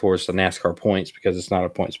technically towards the NASCAR points because it's not a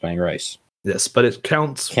points paying race. Yes, but it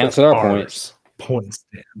counts with our points. Point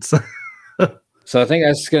stands. So I think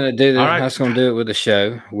that's going to do that. That's going to do it with the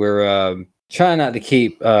show. We're trying not to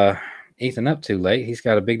keep Ethan up too late. He's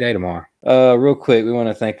got a big day tomorrow. Real quick, we want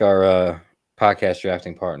to thank our podcast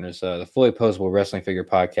drafting partners. The Fully Posable Wrestling Figure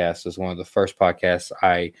Podcast is one of the first podcasts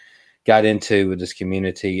I got into with this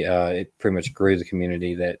community. It pretty much grew the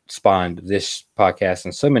community that spawned this podcast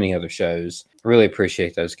and so many other shows. Really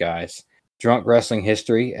appreciate those guys. Drunk Wrestling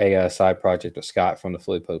History, a side project of Scott from the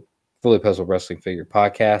Fully Posable Wrestling Figure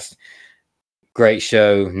Podcast. Great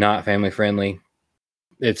show, not family friendly.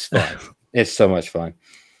 It's fun. It's so much fun.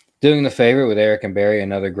 Doing the Favor with Eric and Barry,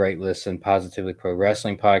 another great listen. Positively Pro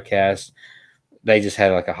Wrestling Podcast. They just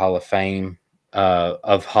had like a Hall of Fame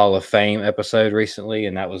episode recently,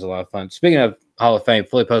 and that was a lot of fun. Speaking of Hall of Fame,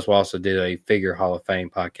 Fully Postable also did a Figure Hall of Fame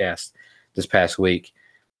podcast this past week,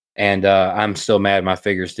 and I'm still mad my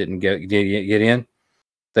figures didn't get in.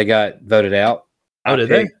 They got voted out. Oh, did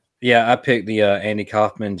they? Yeah, I picked the Andy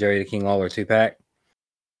Kaufman, Jerry the King Lawler 2-pack,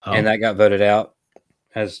 and that got voted out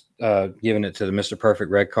as giving it to the Mr.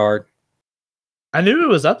 Perfect red card. I knew it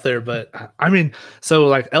was up there, but I mean, so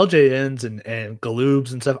like LJNs and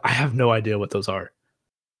Galoobs and stuff, I have no idea what those are.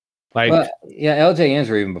 LJNs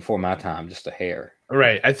were even before my time, just a hair.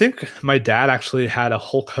 Right. I think my dad actually had a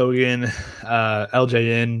Hulk Hogan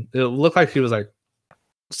LJN. It looked like he was like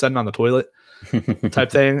sitting on the toilet.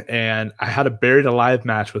 Type thing, and I had a Buried Alive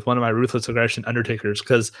match with one of my Ruthless Aggression Undertakers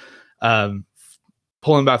because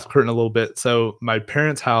pulling back the curtain a little bit. So my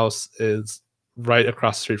parents' house is right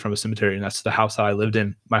across the street from a cemetery, and that's the house that I lived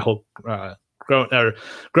in my whole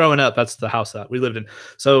growing up. That's the house that we lived in.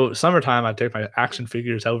 So summertime, I'd take my action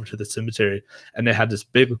figures over to the cemetery, and they had this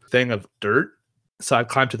big thing of dirt. So I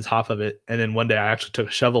climbed to the top of it, and then one day I actually took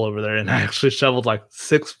a shovel over there, and I actually shoveled like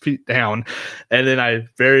 6 feet down, and then I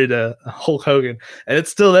buried a Hulk Hogan, and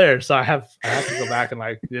it's still there. So I have to go back in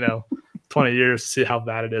 20 years to see how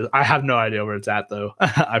bad it is. I have no idea where it's at though.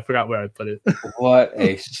 I forgot where I put it. What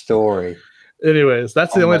a story! Anyways,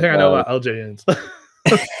 that's the only thing I know about LJNs.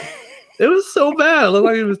 It was so bad. It looked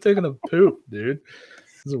like he was taking a poop, dude.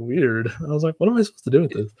 It's weird. I was like, what am I supposed to do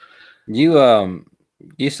with this? You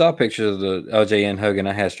saw pictures of the LJN Hogan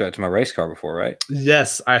I had strapped to my race car before, right?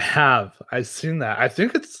 Yes, I have. I've seen that. I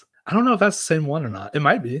think I don't know if that's the same one or not. It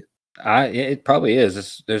might be. It probably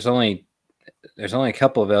is. There's only a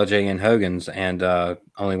couple of LJN Hogans, and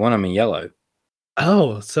only one of them in yellow.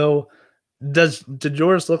 Oh, so did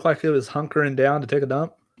yours look like it was hunkering down to take a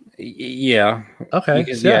dump? Yeah. Okay.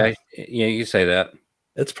 Yeah, you can say that.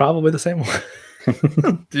 It's probably the same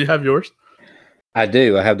one. Do you have yours? I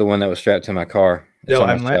do. I have the one that was strapped to my car. Yo,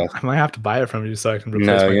 I might have to buy it from you so I can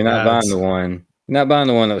replace No, my you're not dad's. buying the one. You're not buying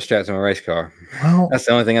the one that was strapped to my race car. Well, That's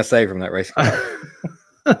the only thing I saved from that race car.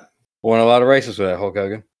 Won a lot of races with that Hulk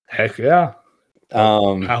Hogan. Heck yeah.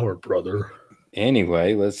 Power, brother.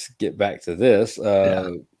 Anyway, let's get back to this.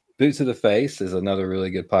 Boots to the Face is another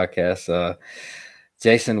really good podcast.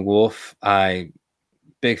 Jason Wolf,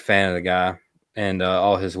 big fan of the guy and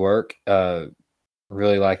all his work.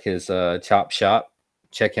 Really like his Chop Shop.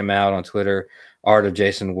 Check him out on Twitter, Art of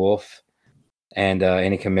Jason Wolf, and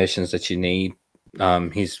any commissions that you need.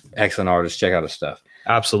 He's excellent artist. Check out his stuff.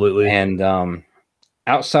 Absolutely. And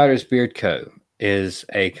Outsiders Beard Co. is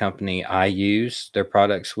a company I use their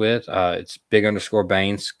products with. It's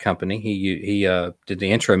Big_Baines company. He did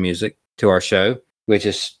the intro music to our show, which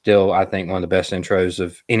is still, I think, one of the best intros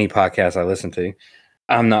of any podcast I listen to.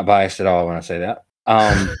 I'm not biased at all when I say that.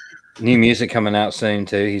 New music coming out soon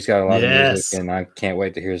too. He's got a lot of music, and I can't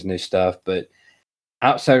wait to hear his new stuff. But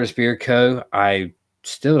Outsiders Beard Co. I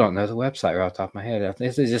still don't know the website right off the top of my head. I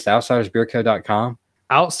think it's just outsidersbeardco.com.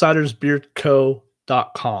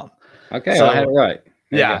 Outsidersbeardco.com. Okay, so, I had it right.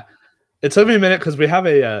 Yeah. It took me a minute because we have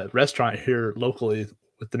a restaurant here locally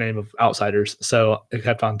with the name of Outsiders. So it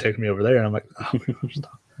kept on taking me over there. And I'm like, oh,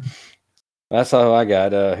 that's all I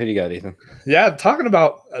got. Who do you got, Ethan? Yeah, talking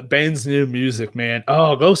about Baines' new music, man.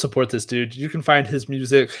 Oh, go support this dude. You can find his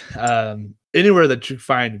music anywhere that you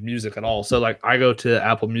find music at all. So, like, I go to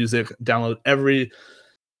Apple Music, download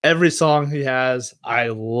every song he has. I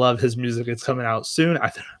love his music. It's coming out soon.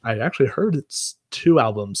 I actually heard it's 2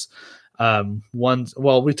 albums.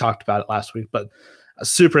 We talked about it last week, but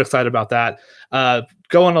super excited about that.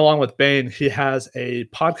 Going along with Bane, he has a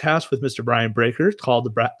podcast with Mr. Brian Breaker called the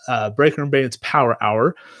Breaker and Baines Power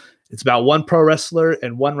Hour. It's about one pro wrestler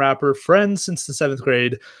and one rapper, friends since the 7th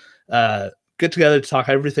grade, get together to talk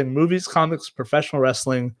everything movies, comics, professional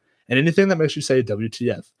wrestling, and anything that makes you say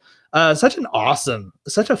WTF. Such a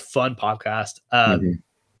fun podcast.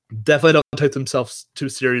 Definitely don't take themselves too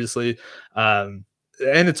seriously. And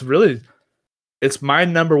it's my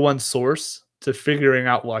number one source to figuring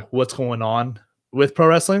out like what's going on with pro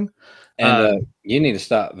wrestling. And you need to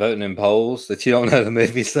stop voting in polls that you don't know the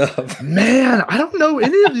movie stuff. Man, I don't know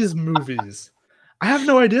any of these movies. I have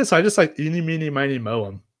no idea. So I just like eeny, meeny, miny, moe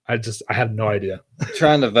them. I have no idea.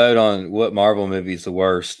 Trying to vote on what Marvel movie is the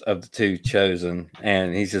worst of the 2 chosen,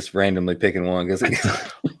 and he's just randomly picking one because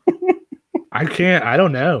I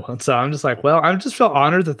don't know. And so I'm just like, well, I just feel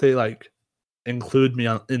honored that they like include me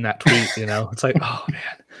in that tweet, you know. It's like, oh man,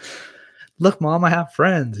 look, Mom, I have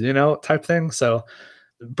friends, you know, type thing. So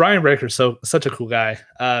Brian Breaker's such a cool guy.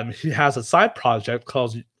 He has a side project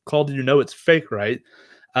called You Know It's Fake, Right?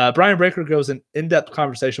 Brian Breaker goes in in-depth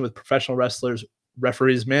conversation with professional wrestlers,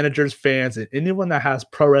 referees, managers, fans, and anyone that has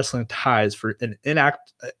pro wrestling ties for an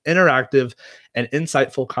interactive and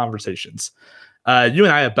insightful conversations. You and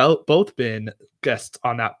I have both been guests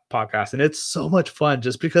on that podcast, and it's so much fun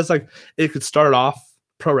just because like it could start off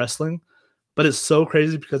pro wrestling, but it's so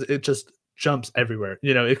crazy because it just jumps everywhere.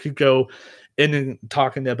 You know, it could go in and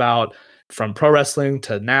talking about from pro wrestling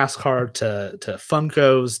to NASCAR to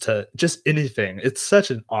Funkos to just anything. It's such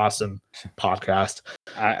an awesome podcast.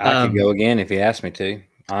 I could go again if you asked me to.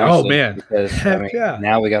 Honestly, oh man, because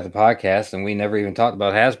now we got the podcast, and we never even talked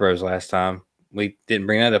about Hasbro's last time. We didn't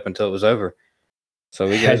bring that up until it was over. So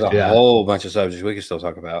we got a whole bunch of subjects we can still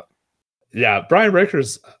talk about. Yeah, Brian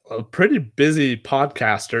Breaker's a pretty busy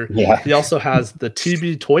podcaster. Yeah. He also has the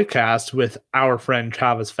TB Toycast with our friend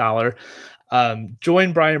Travis Fowler.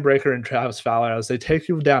 Join Brian Breaker and Travis Fowler as they take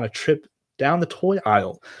you down a trip down the toy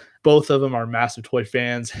aisle. Both of them are massive toy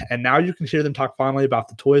fans, and now you can hear them talk fondly about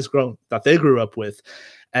the toys that they grew up with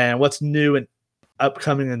and what's new and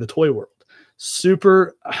upcoming in the toy world.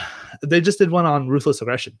 They just did one on Ruthless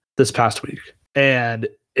Aggression this past week, and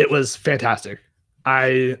it was fantastic.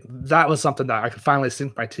 That was something that I could finally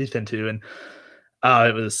sink my teeth into, and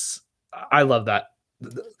I love that.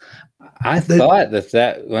 I thought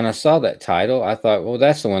that when I saw that title, I thought, well,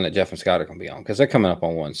 that's the one that Jeff and Scott are going to be on because they're coming up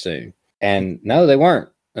on one soon. And no, they weren't.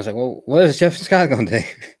 I was like, well, what is Jeff and Scott going to do?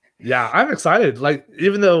 Yeah, I'm excited. Like,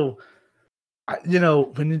 even though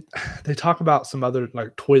when they talk about some other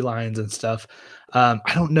like toy lines and stuff, I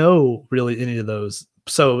don't know really any of those.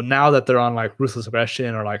 So now that they're on like Ruthless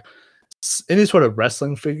Aggression or like any sort of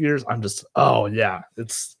wrestling figures, I'm just, oh yeah,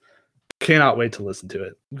 cannot wait to listen to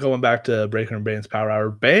it. Going back to Breaker and Bane's Power Hour,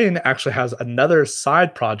 Bane actually has another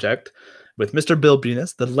side project with Mr. Bill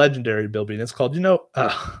Venus, the legendary Bill Venus, called No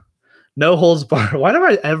Holds Barred. Why do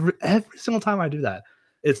I every single time I do that?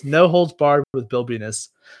 It's No Holds Barred with Bill Venus.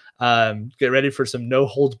 Get ready for some no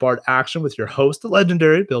holds barred action with your host, the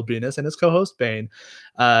legendary Bill Venus, and his co-host Bane.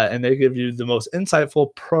 And they give you the most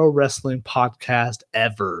insightful pro wrestling podcast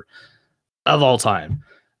ever of all time.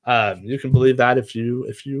 You can believe that if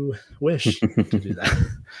you wish to do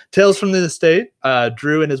that. Tales from the Estate.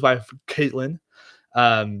 Drew and his wife Caitlin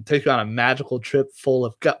take you on a magical trip full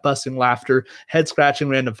of gut-busting laughter, head-scratching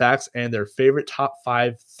random facts, and their favorite top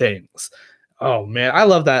 5 things. Oh man, I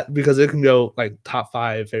love that because it can go like top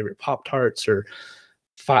 5 favorite Pop-Tarts or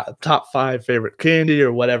top 5 favorite candy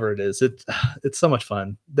or whatever it is. It's so much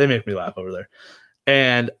fun. They make me laugh over there.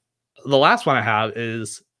 And the last one I have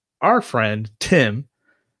is our friend Tim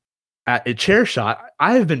at A Chair Shot.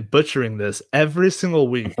 I have been butchering this every single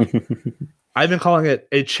week. I've been calling it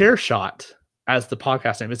A Chair Shot as the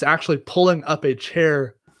podcast name. It's actually pulling up a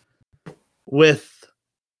chair with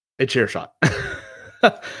a chair shot.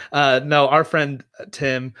 No, our friend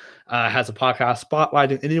Tim has a podcast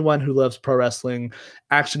spotlighting anyone who loves pro wrestling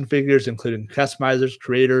action figures, including customizers,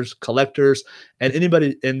 creators, collectors, and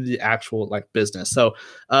anybody in the actual like business. So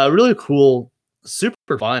really cool,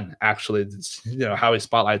 super fun, actually. It's, how he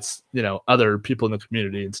spotlights, other people in the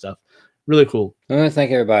community and stuff. Really cool. I want to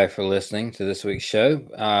thank everybody for listening to this week's show.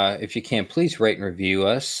 If you can, please rate and review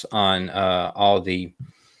us on all the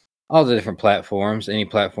different platforms, any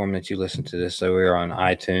platform that you listen to this. So we're on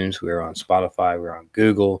iTunes, we're on Spotify, we're on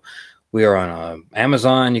Google, we are on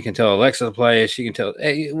Amazon. You can tell Alexa to play us. You can tell,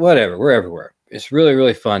 hey, whatever. We're everywhere. It's really,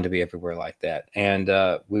 really fun to be everywhere like that. And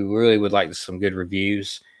we really would like some good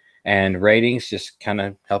reviews and ratings. Just kind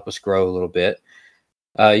of help us grow a little bit.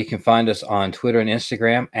 You can find us on Twitter and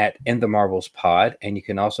Instagram at In the Marbles Pod, and you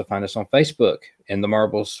can also find us on Facebook, In the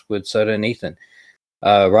Marbles with Soda and Ethan.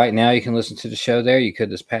 Right now, you can listen to the show there. You could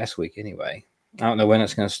this past week anyway. I don't know when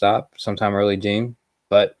it's going to stop, sometime early June,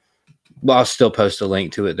 but I'll still post a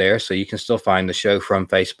link to it there, so you can still find the show from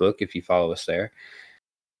Facebook if you follow us there.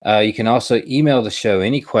 You can also email the show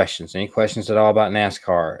any questions at all about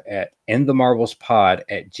NASCAR at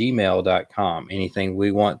inthemarblespod@gmail.com. Anything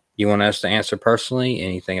you want us to answer personally,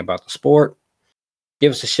 anything about the sport,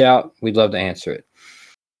 give us a shout. We'd love to answer it.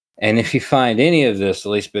 And if you find any of this the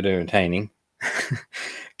least bit entertaining,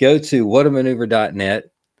 go to whatamaneuver.net.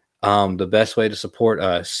 The best way to support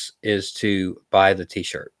us is to buy the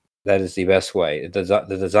t-shirt. That is the best way. The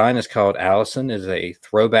design is called Allison. It is a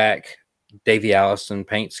throwback Davey Allison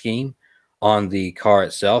paint scheme on the car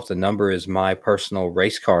itself. The number is my personal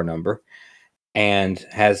race car number and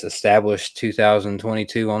has established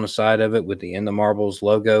 2022 on the side of it with the In the Marbles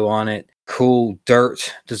logo on it. Cool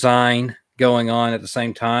dirt design going on at the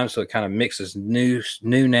same time. So it kind of mixes new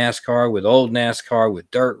NASCAR with old NASCAR with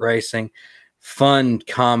dirt racing. Fun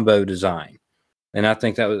combo design. And I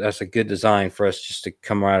think that's a good design for us just to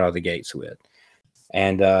come right out of the gates with.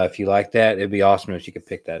 And if you like that, it'd be awesome if you could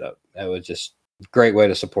pick that up. That was just a great way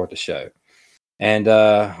to support the show. And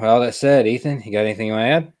with all that said, Ethan, you got anything you want to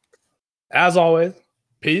add? As always,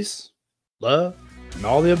 peace, love, and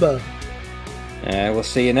all the above. And we'll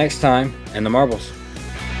see you next time in the Marbles.